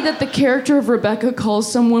could be that the character of Rebecca calls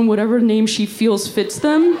someone whatever name she feels fits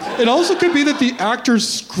them. It also could be that the actor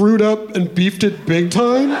screwed up and beefed it big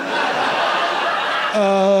time.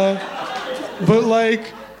 But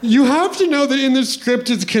like, you have to know that in the script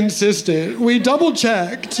it's consistent. We double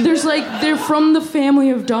checked. They're from the family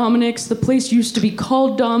of Dominics. The place used to be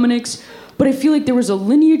called Dominics, but I feel like there was a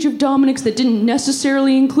lineage of Dominics that didn't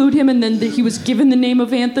necessarily include him, and then he was given the name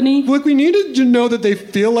of Anthony. Look, we needed to know that they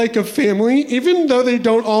feel like a family, even though they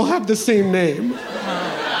don't all have the same name.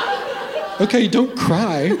 Okay, don't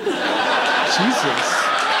cry. Jesus.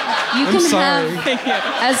 You I'm can sorry. have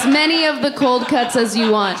as many of the cold cuts as you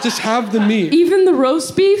want. Just have the meat. Even the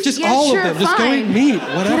roast beef? Just yeah, all sure, of them. Just go fine. eat meat.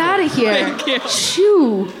 Whatever. Get out of here. Thank you.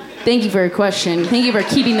 Shoo. Thank you for your question. Thank you for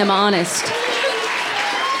keeping them honest.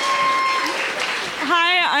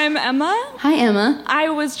 Hi, I'm Emma. Hi, Emma. I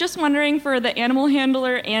was just wondering for the animal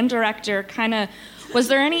handler and director, was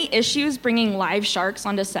there any issues bringing live sharks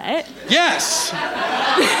onto set? Yes!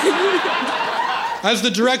 As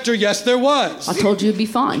the director, yes, there was. I told you it'd be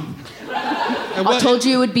fine. I told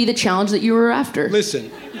you it would be the challenge that you were after.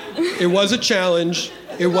 Listen, it was a challenge.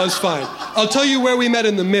 It was fine. I'll tell you where we met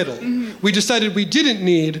in the middle. Mm-hmm. We decided we didn't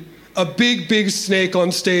need a big snake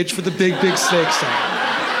on stage for the big snake song.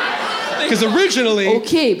 Because originally...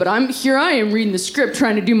 Okay, but I am reading the script,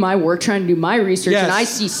 trying to do my work, trying to do my research, Yes. and I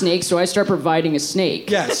see snakes, so I start providing a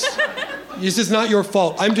snake. Yes. This is not your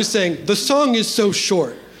fault. I'm just saying, the song is so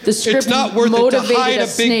short. The script it's not worth it to motivated hide a a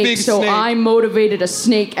snake, big so snake. I motivated a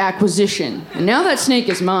snake acquisition. And now that snake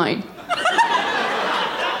is mine.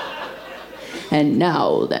 And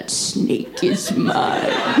now that snake is mine.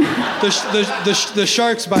 The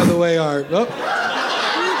sharks, by the way, are... Oh.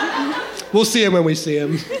 We'll see him when we see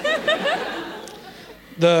him.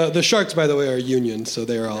 The sharks, by the way, are union, so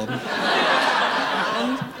they're all...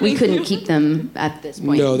 We couldn't keep them at this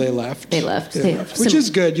point. No, they left. They left. Yeah. They left. Which is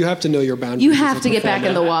good. You have to know your boundaries. You have as to a get back in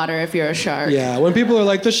performer. the water if you're a shark. Yeah, when people are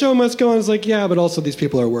like, the show must go on, it's like, yeah, but also these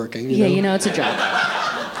people are working. Yeah, you know, it's a job.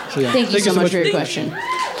 So, yeah. Thank you so much for your question.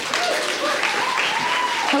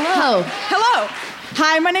 Hello. Hello.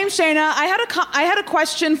 Hi, my name's Shayna. I had a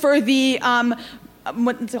question for the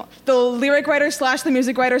lyric writer / the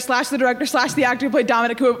music writer / the director / the actor who played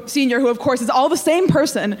Dominic Sr., who of course is all the same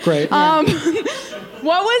person. Great.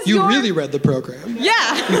 What was You your... really read the program.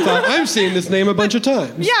 Yeah. You thought, I'm seeing this name a bunch of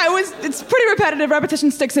times. Yeah, it's pretty repetitive. Repetition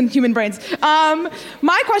sticks in human brains.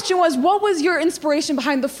 My question was, what was your inspiration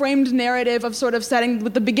behind the framed narrative of sort of setting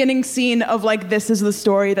with the beginning scene of like, this is the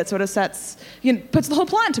story that sort of puts the whole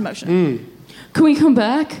plot into motion? Can we come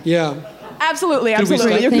back? Yeah. Absolutely. Could we You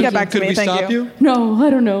stop- can get back to Could me. we Thank stop you? No, I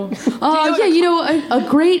don't know. Yeah, you know, a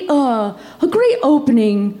great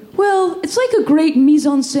opening. Well, it's like a great mise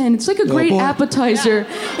en scène. It's like a great appetizer.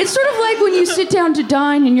 It's sort of like when you sit down to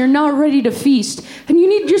dine and you're not ready to feast, and you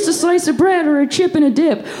need just a slice of bread or a chip and a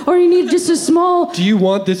dip, or you need just a small. Do you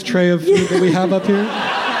want this tray of food that we have up here?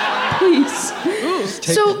 Please.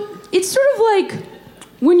 Take So it's sort of like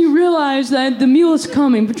when you realize that the meal is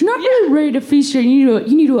coming, but you're not really ready to feast yet. You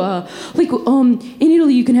need to in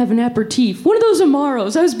Italy you can have an aperitif. One of those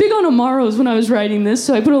amaros. I was big on amaros when I was writing this,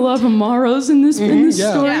 so I put a lot of amaros in this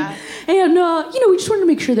story. Yeah. And we just wanted to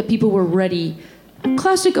make sure that people were ready. A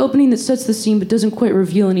classic opening that sets the scene but doesn't quite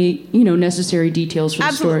reveal any, necessary details for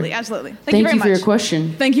the story. Absolutely. Thank very you for much. your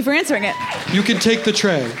question. Thank you for answering it. You can take the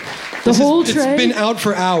tray. The whole tray? It's been out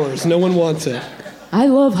for hours. No one wants it. I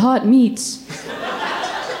love hot meats.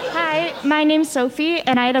 Hi, my name's Sophie,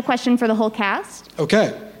 and I had a question for the whole cast.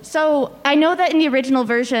 Okay. So I know that in the original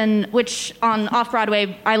version, which on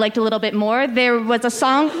Off-Broadway I liked a little bit more, there was a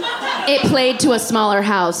song. It played to a smaller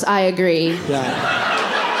house, I agree.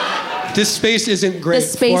 Yeah. This space isn't great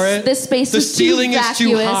for it. This space the is ceiling too is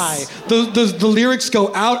too vacuous. high. The lyrics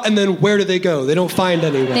go out, and then where do they go? They don't find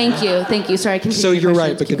anyone. Thank you. Sorry, continue. So your you're question.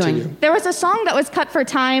 right, but Keep continue. going. There was a song that was cut for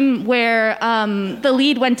time where the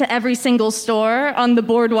lead went to every single store on the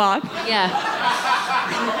boardwalk. Yeah.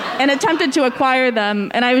 And attempted to acquire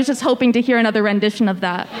them, and I was just hoping to hear another rendition of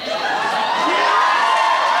that.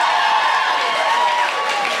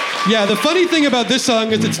 Yeah, the funny thing about this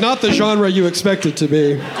song is it's not the genre you expect it to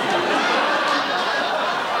be.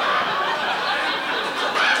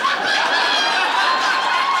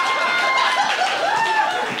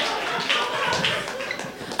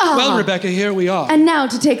 Well, Rebecca, here we are. And now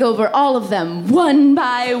to take over all of them, one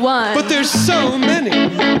by one. But there's so many.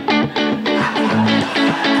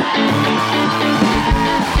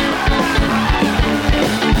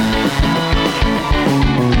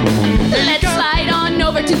 Let's slide on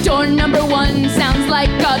over to door number 1. Sounds like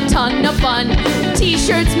a ton of fun.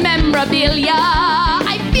 T-shirts, memorabilia.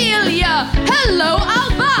 I feel ya. Hello,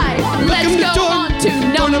 I'll buy. Let's go on to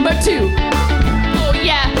number 2. Oh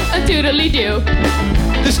yeah, a doodly-doo.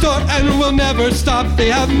 The store and will never stop. They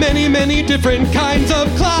have many, many different kinds of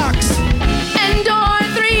clocks. And door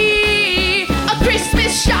 3, a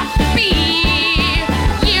Christmas shop.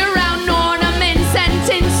 Year-round ornaments and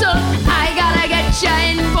tinsel. I gotta get ya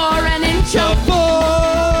in for an inch. The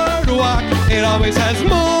boardwalk, it always has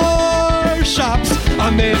more shops.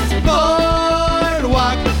 On this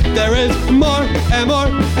boardwalk, there is more and more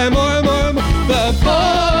and more and more. The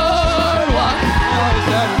boardwalk, always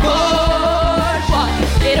has more.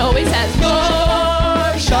 It always has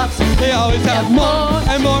more shops. They always have more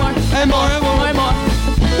and more and more and more and more.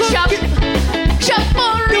 Shop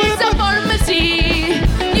more is a pharmacy.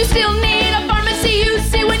 You still need a pharmacy. You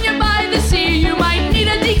see when you're by the sea. You might need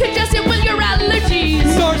a decongestant with your allergies.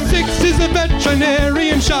 Store 6 is a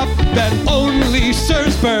veterinarian shop that only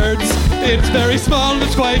serves birds. It's very small,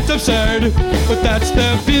 it's quite absurd, but that's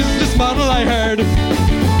the business model I heard.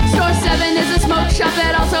 Store 7 is a smoke shop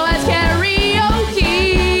that also has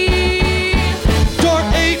karaoke. Door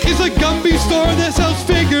 8 is a Gumby store that sells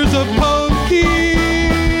figures of pokey.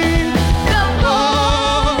 The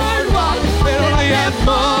boardwalk, it only has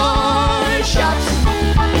more shops.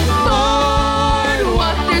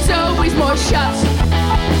 Boardwalk, there's always more shops.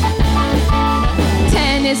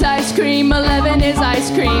 10 is ice cream, 11 is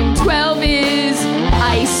ice cream, 12 is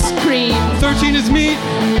ice cream. 13 is meat,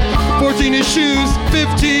 14 is shoes,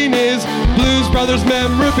 15 is Blues Brothers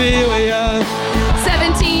memorabilia.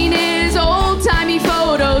 17 is old-timey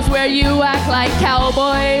photos where you act like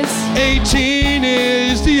cowboys. 18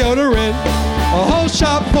 is deodorant, a whole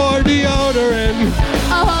shop for deodorant.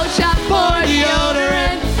 A whole shop for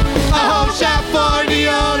deodorant. A whole shop for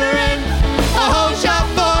deodorant. A whole shop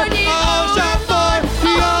for deodorant.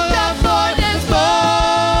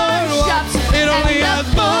 It only has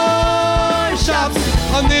more shops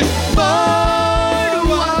on this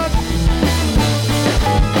boardwalk.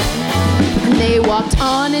 And they walked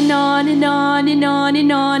on and on and on and on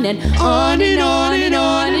and on and on and on and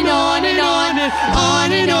on and on and on and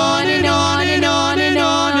on and on and on and on and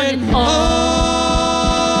on and on.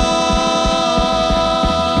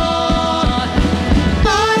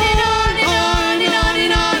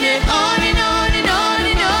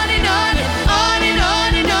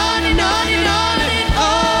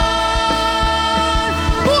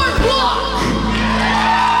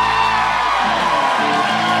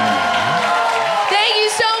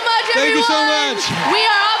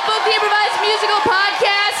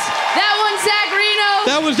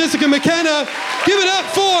 Jessica McKenna. Give it up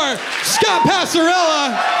for Scott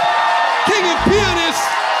Passarella, king of pianists,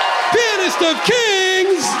 pianist of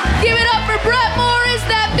kings. Give it up for Brett Morris,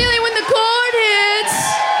 that feeling when the chord hits.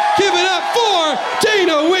 Give it up for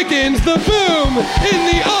Dana Wickens, the boom in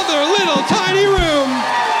the other little tiny room.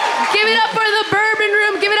 Give it up for the Bourbon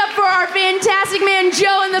Room. Give it up for our fantastic man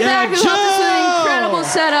Joe in the back who helped us with an incredible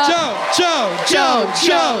setup. Joe.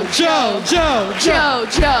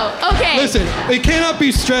 Okay. Listen, it cannot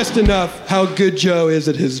be stressed enough how good Joe is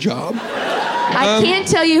at his job. I can't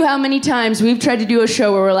tell you how many times we've tried to do a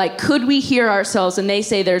show where we're like, could we hear ourselves? And they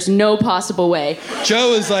say there's no possible way.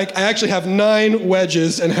 Joe is like, I actually have 9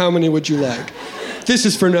 wedges, and how many would you like? This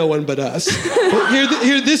is for no one but us.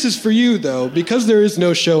 Here, this is for you, though. Because there is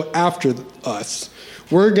no show after us,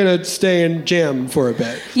 we're going to stay and jam for a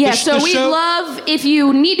bit. Yeah, so we'd love, if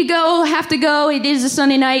you need to go, have to go, it is a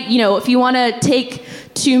Sunday night, you know, if you want to take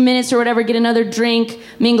 2 minutes or whatever, get another drink,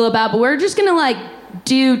 mingle about, but we're just going to, like,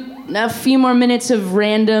 do a few more minutes of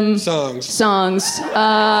random songs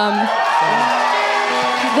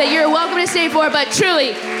that you're welcome to stay for, but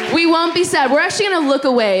truly, we won't be sad. We're actually going to look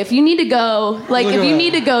away. If you need to go,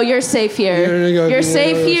 need to go, you're safe here. You're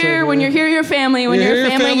safe here. When you're here, you're family. When you're a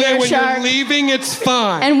family, you're a shark. When you're leaving, it's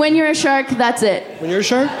fine. And when you're a shark, that's it. When you're a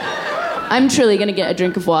shark? I'm truly going to get a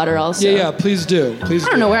drink of water also. Yeah, please do. Please. I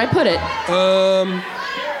don't know where I put it.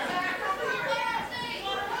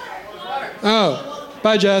 Oh,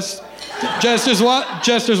 bye, Jess. Jess,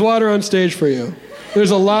 there's water on stage for you.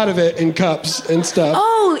 There's a lot of it in cups and stuff.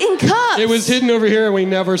 Oh, in cups. It was hidden over here and we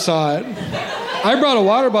never saw it. I brought a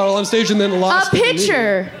water bottle on stage and then lost it. A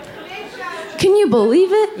pitcher. Can you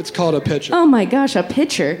believe it? It's called a pitcher. Oh my gosh, a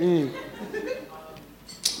pitcher. Do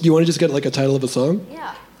you want to just get like a title of a song?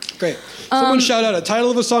 Yeah. Great. Someone shout out a title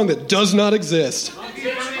of a song that does not exist.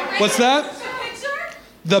 What's that?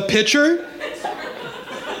 The Pitcher?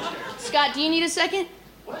 Scott, do you need a second?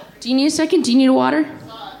 Do you need a second? Do you need a water?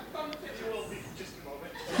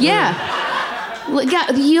 Yeah.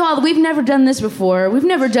 We've never done this before. We've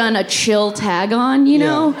never done a chill tag on, you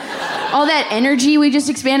know? All that energy we just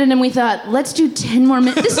expanded and we thought, let's do 10 more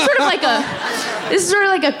minutes. This is sort of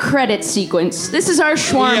like a credit sequence. This is our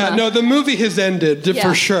shawarma. Yeah, no, the movie has ended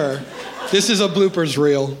for sure. This is a bloopers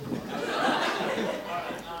reel.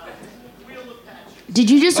 Did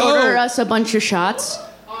you just order us a bunch of shots?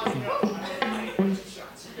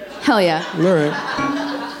 Hell yeah. All right.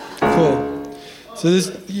 Cool. So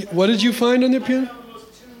what did you find on the piano?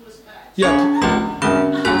 Yeah.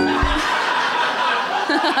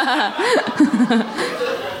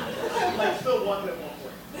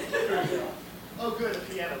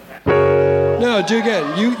 No, do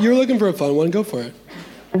again. You're looking for a fun one. Go for it.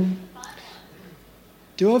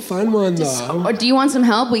 Do a fun one though. Or do you want some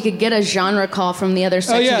help? We could get a genre call from the other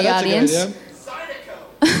section of the audience. A good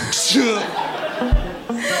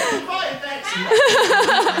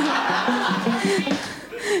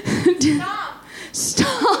idea.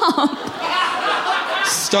 Stomp.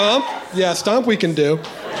 Stomp? Yeah, stomp we can do.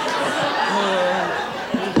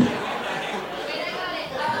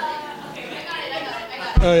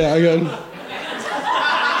 Oh yeah, I got it.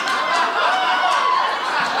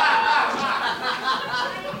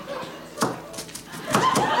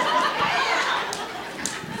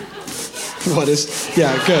 What is?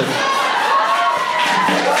 Yeah, good.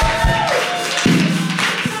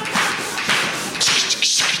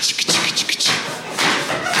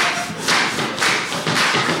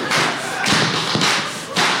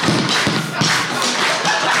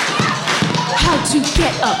 To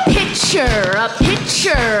get a picture.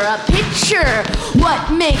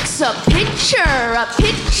 What makes a picture?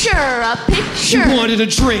 You wanted a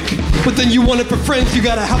drink, but then you want it for friends. You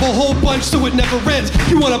gotta have a whole bunch so it never ends.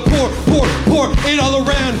 You wanna pour it all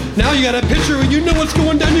around. Now you got a picture and you know what's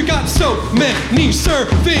going down. You got so many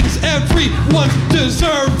servings. Everyone's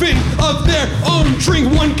deserving of their own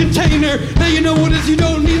drink. One container. Now you know what it is. You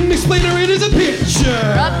don't need an explainer. It is a picture.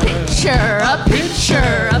 A picture.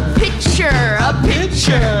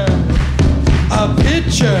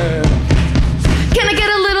 Can I get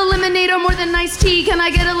a little lemonade or more than iced tea? Can I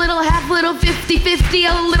get a little half, little 50-50,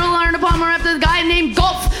 a little Arnold Palmer after the guy named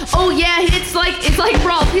Golf? Oh yeah, it's like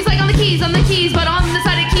Rolf. He's like on the keys, but on the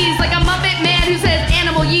side of keys, like a Muppet man who says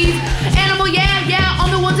animal yeast. Animal, yeah,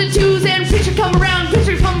 on the ones and twos, and picture come around,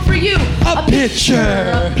 picture come for you. A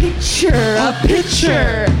picture.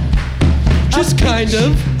 Just kind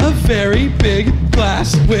of a very big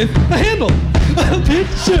glass with a handle. A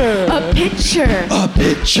picture.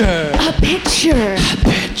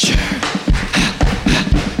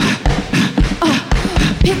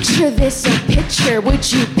 Picture this a picture.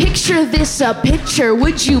 Would you picture this a picture?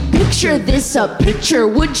 Would you picture this a picture?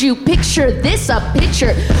 Would you picture this a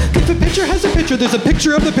picture? If a picture has a picture, there's a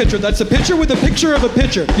picture of the picture. That's a picture with a picture of a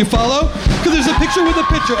picture. You follow? Because there's a picture with a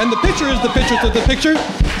picture, and the picture is the picture to the picture.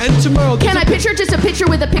 And tomorrow, can I picture just a picture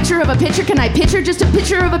with a picture of a picture? Can I picture just a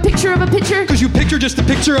picture of a picture of a picture? Because you picture just a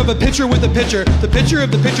picture of a picture with a picture. The picture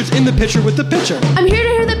of the picture's in the picture with the picture. I'm here to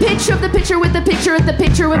hear the pitch of the picture with the picture of the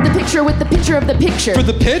picture with the picture with the picture of the picture. For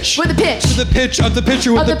the pitch? With the pitch. For the pitch of the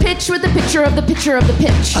picture with the pitch with the picture of the picture of the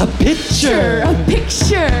pitch. A picture. A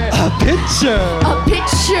picture. A picture. A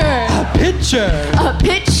picture. A picture. A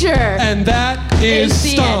picture. And that is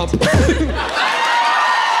Stomp.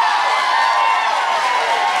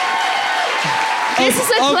 This is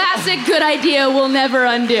a classic good idea we'll never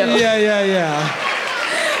undo. Yeah.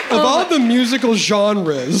 Of all the musical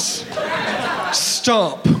genres,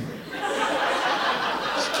 Stomp.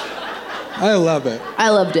 I love it. I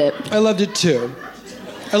loved it. I loved it too.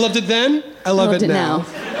 I loved it then. I love it now.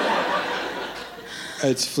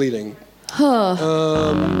 It's fleeting.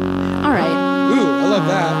 All right. Ooh, I love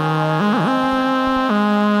that.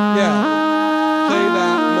 Yeah. Play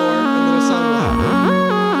that more, and then a song will happen.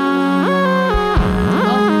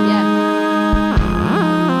 Oh, yeah.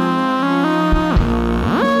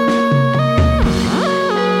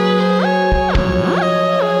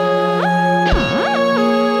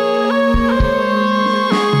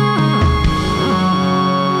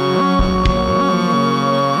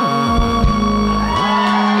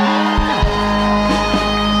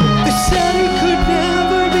 They said he could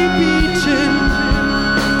never be beaten.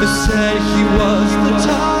 They said he was the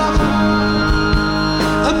top.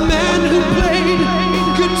 A man who played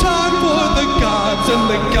guitar for the gods, and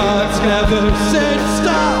the gods never said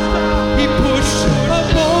stop. He pushed a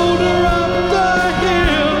boulder up the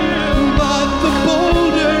hill, but the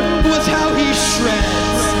boulder was how he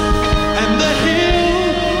shreds, and the hill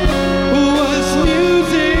was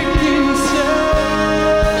music instead.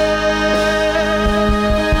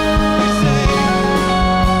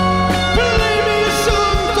 Play me a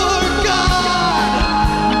song for God.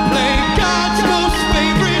 Play God's most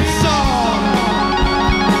favorite song.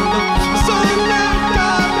 The song that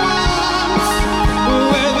God wants,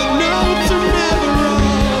 where the notes are never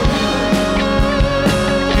wrong.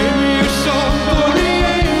 Play me a song for the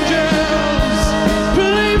angels.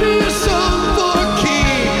 Play me a song for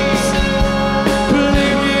kings. Play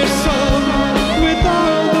me a song with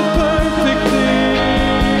all the perfect things.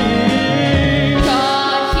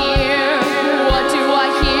 God hear, what do I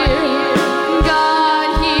hear? God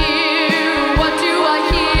hear, what do I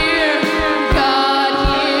hear? God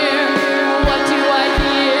hear, what do I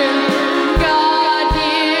hear? God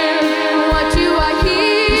hear, what do I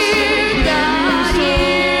hear? God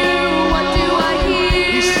hear, what do I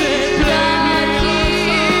hear? He said, play me God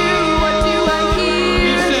hear, what do I hear?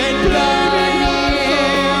 He said, play God me a hear,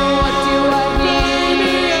 song. what do I Play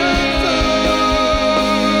me hear? a song.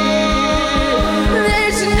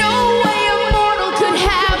 There's no way a mortal could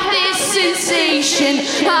have this sensation.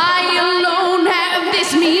 I alone have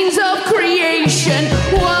this means of creation.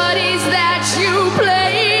 What is that you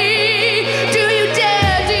play? Do you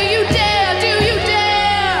dare? Do you dare? Do you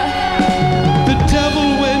dare? The devil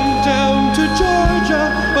went down to Georgia,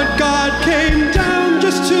 but God came down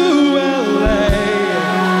just to LA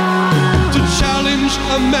to challenge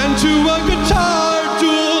a man to a guitar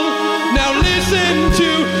duel. Now listen to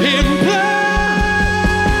him play.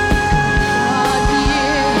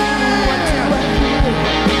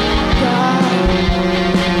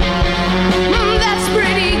 That's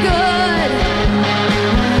pretty good.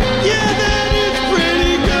 Yeah, that is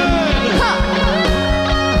pretty good.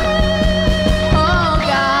 Oh,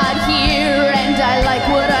 God, hear, and I like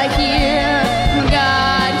what I hear.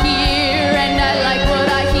 God, hear, and I like what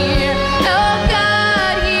I hear. Oh,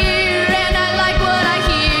 God, hear, and I like what I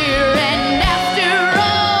hear. And after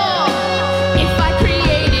all, if I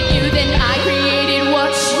created you, then I created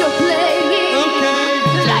what you're playing. Okay,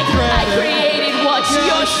 Like I created what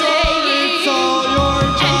you're saying. It's all your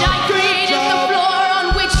job. And I created the floor on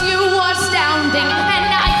which you are sounding. And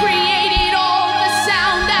I created all the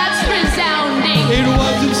sound that's resounding. It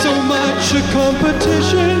wasn't so much a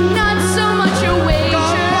competition. Not so much a God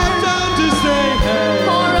wager popped down to say, hey,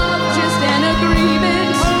 or of just an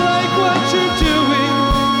agreement. I like what you're doing,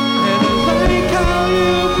 and I like how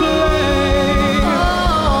you play.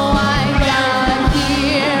 Oh, I got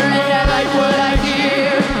here and I like what I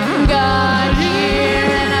hear. Got here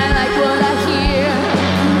and I like what I hear.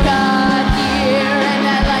 Got here and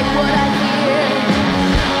I like what I hear.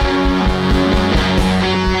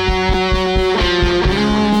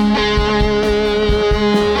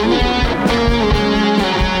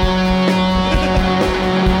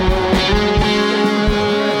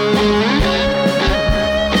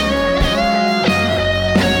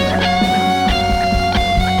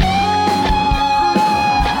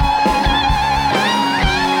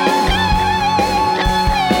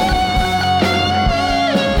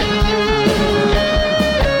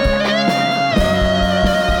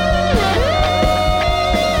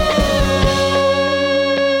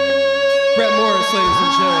 Brett Morris, ladies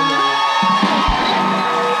and gentlemen.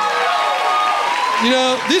 You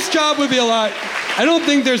know, this job would be a lot. I don't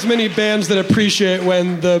think there's many bands that appreciate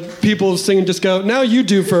when the people singing just go, now you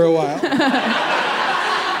do for a while.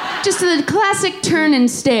 Just the classic turn and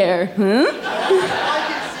stare. Huh?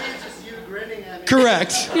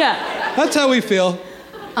 Correct. Yeah. That's how we feel.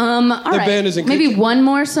 All The right. band is in Maybe good- one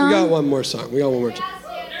more song? We got one more song.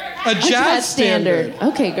 A jazz standard.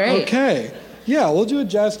 Okay, great. Okay. Yeah, we'll do a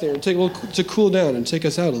jazz standard to cool down and take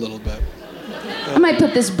us out a little bit. I might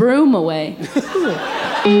put this broom away.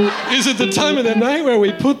 Is it the time of the night where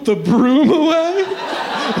we put the broom away?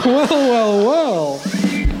 Well, well, well.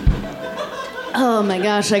 Oh my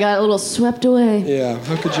gosh, I got a little swept away. Yeah,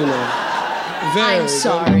 how could you not? Very I'm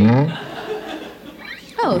sorry.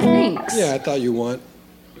 Oh, thanks. Yeah, I thought you want.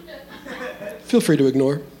 Feel free to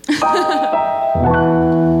ignore.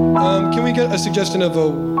 Can we get a suggestion of a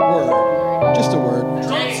word? Just a word.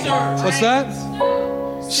 What's that?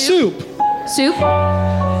 Soup. Soup?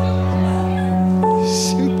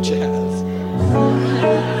 Soup jazz.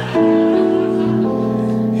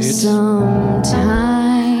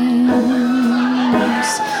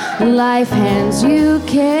 Sometimes life hands you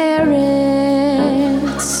carrots,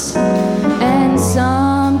 and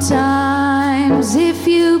sometimes, if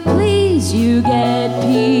you please, you get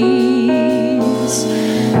peas,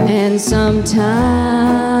 and sometimes,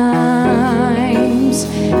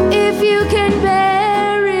 if you can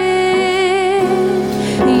bear it,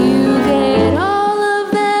 you get all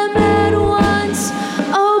of them at once.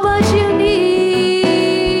 Oh, but you need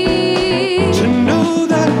to know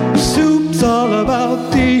that soup's all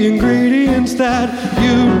about the ingredients that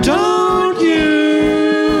you don't use.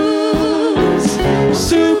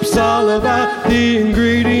 Soup's all about the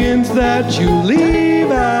ingredients that you leave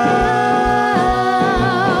out.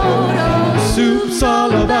 Soup's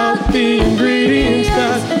all about the ingredients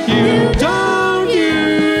that you don't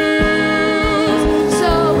use.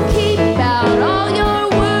 So keep out all your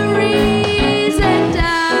worries and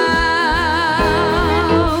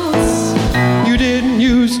doubts. You didn't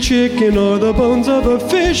use chicken or the bones of a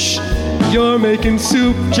fish. You're making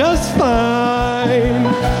soup just fine.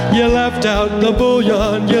 You left out the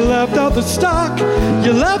bouillon, you left out the stock,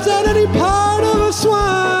 you left out any part of a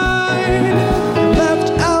swine. You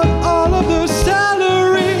left out all of the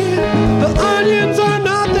celery, the onions are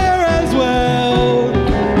not there as well.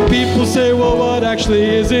 People say, well, what actually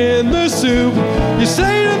is in the soup? You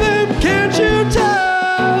say to them, can't you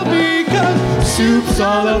tell? Because soup's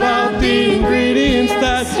all about the ingredients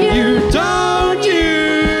that you don't use.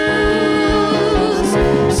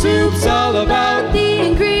 Soup's all about the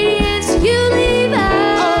ingredients you leave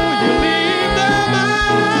out. Oh, you leave them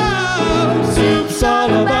out. Soup's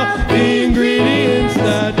all about the ingredients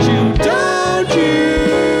that you don't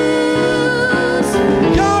use.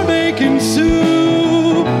 You're making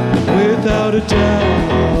soup without a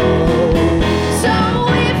doubt. So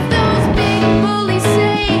if those big bullies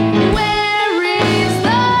say, where is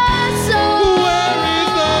the salt? Where is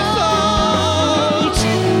the salt?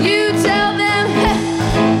 You tell them,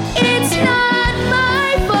 it's not my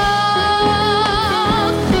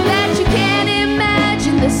fault that you can't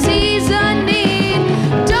imagine the seasoning.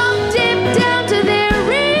 Don't dip down to their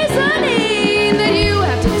reasoning. Then you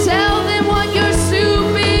have to tell them what your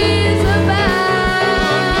soup is about.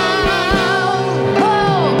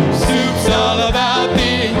 Oh, Soup's all about the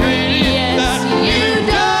ingredients that you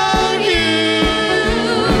don't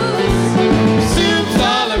use. Soup's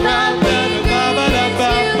all about the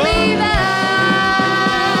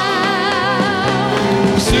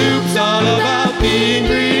Soup's all about the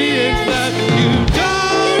ingredients that you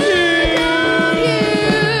don't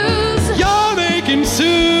use. You're making soup.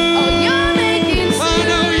 oh, you're making soup. I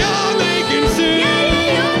know you're making soup.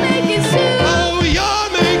 Yeah, you're making soup. Oh, you're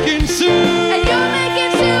making soup. And you're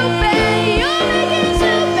making soup, and you're making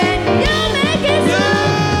soup, and you're making soup.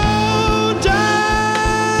 No doubt.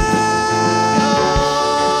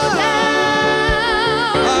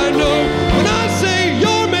 I know when I say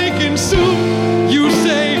you're making soup, you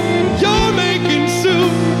say you're making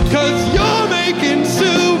soup, 'cause you're making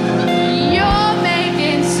soup. You're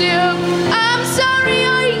making soup. I'm sorry,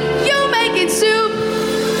 are you making soup?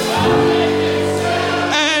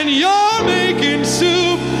 And you're making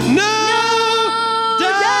soup. No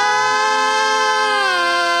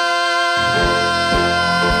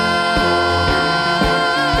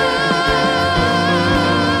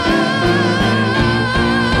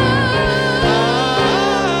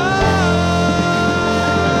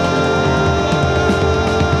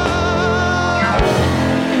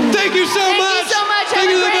Thank you so much. Thank you so much. Thank Have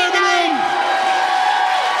you a to the great Bourbon Room. night.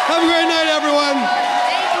 Have a great night, everyone.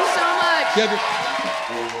 Thank you so much. You have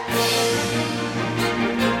your-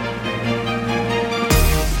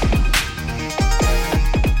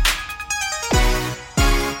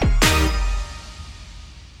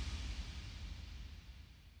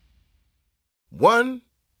 One,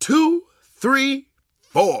 two, three,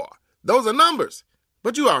 four. Those are numbers.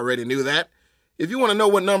 But you already knew that. If you want to know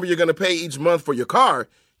what number you're going to pay each month for your car,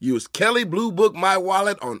 use Kelly Blue Book My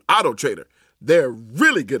Wallet on Auto Trader. They're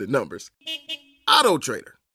really good at numbers. Auto Trader.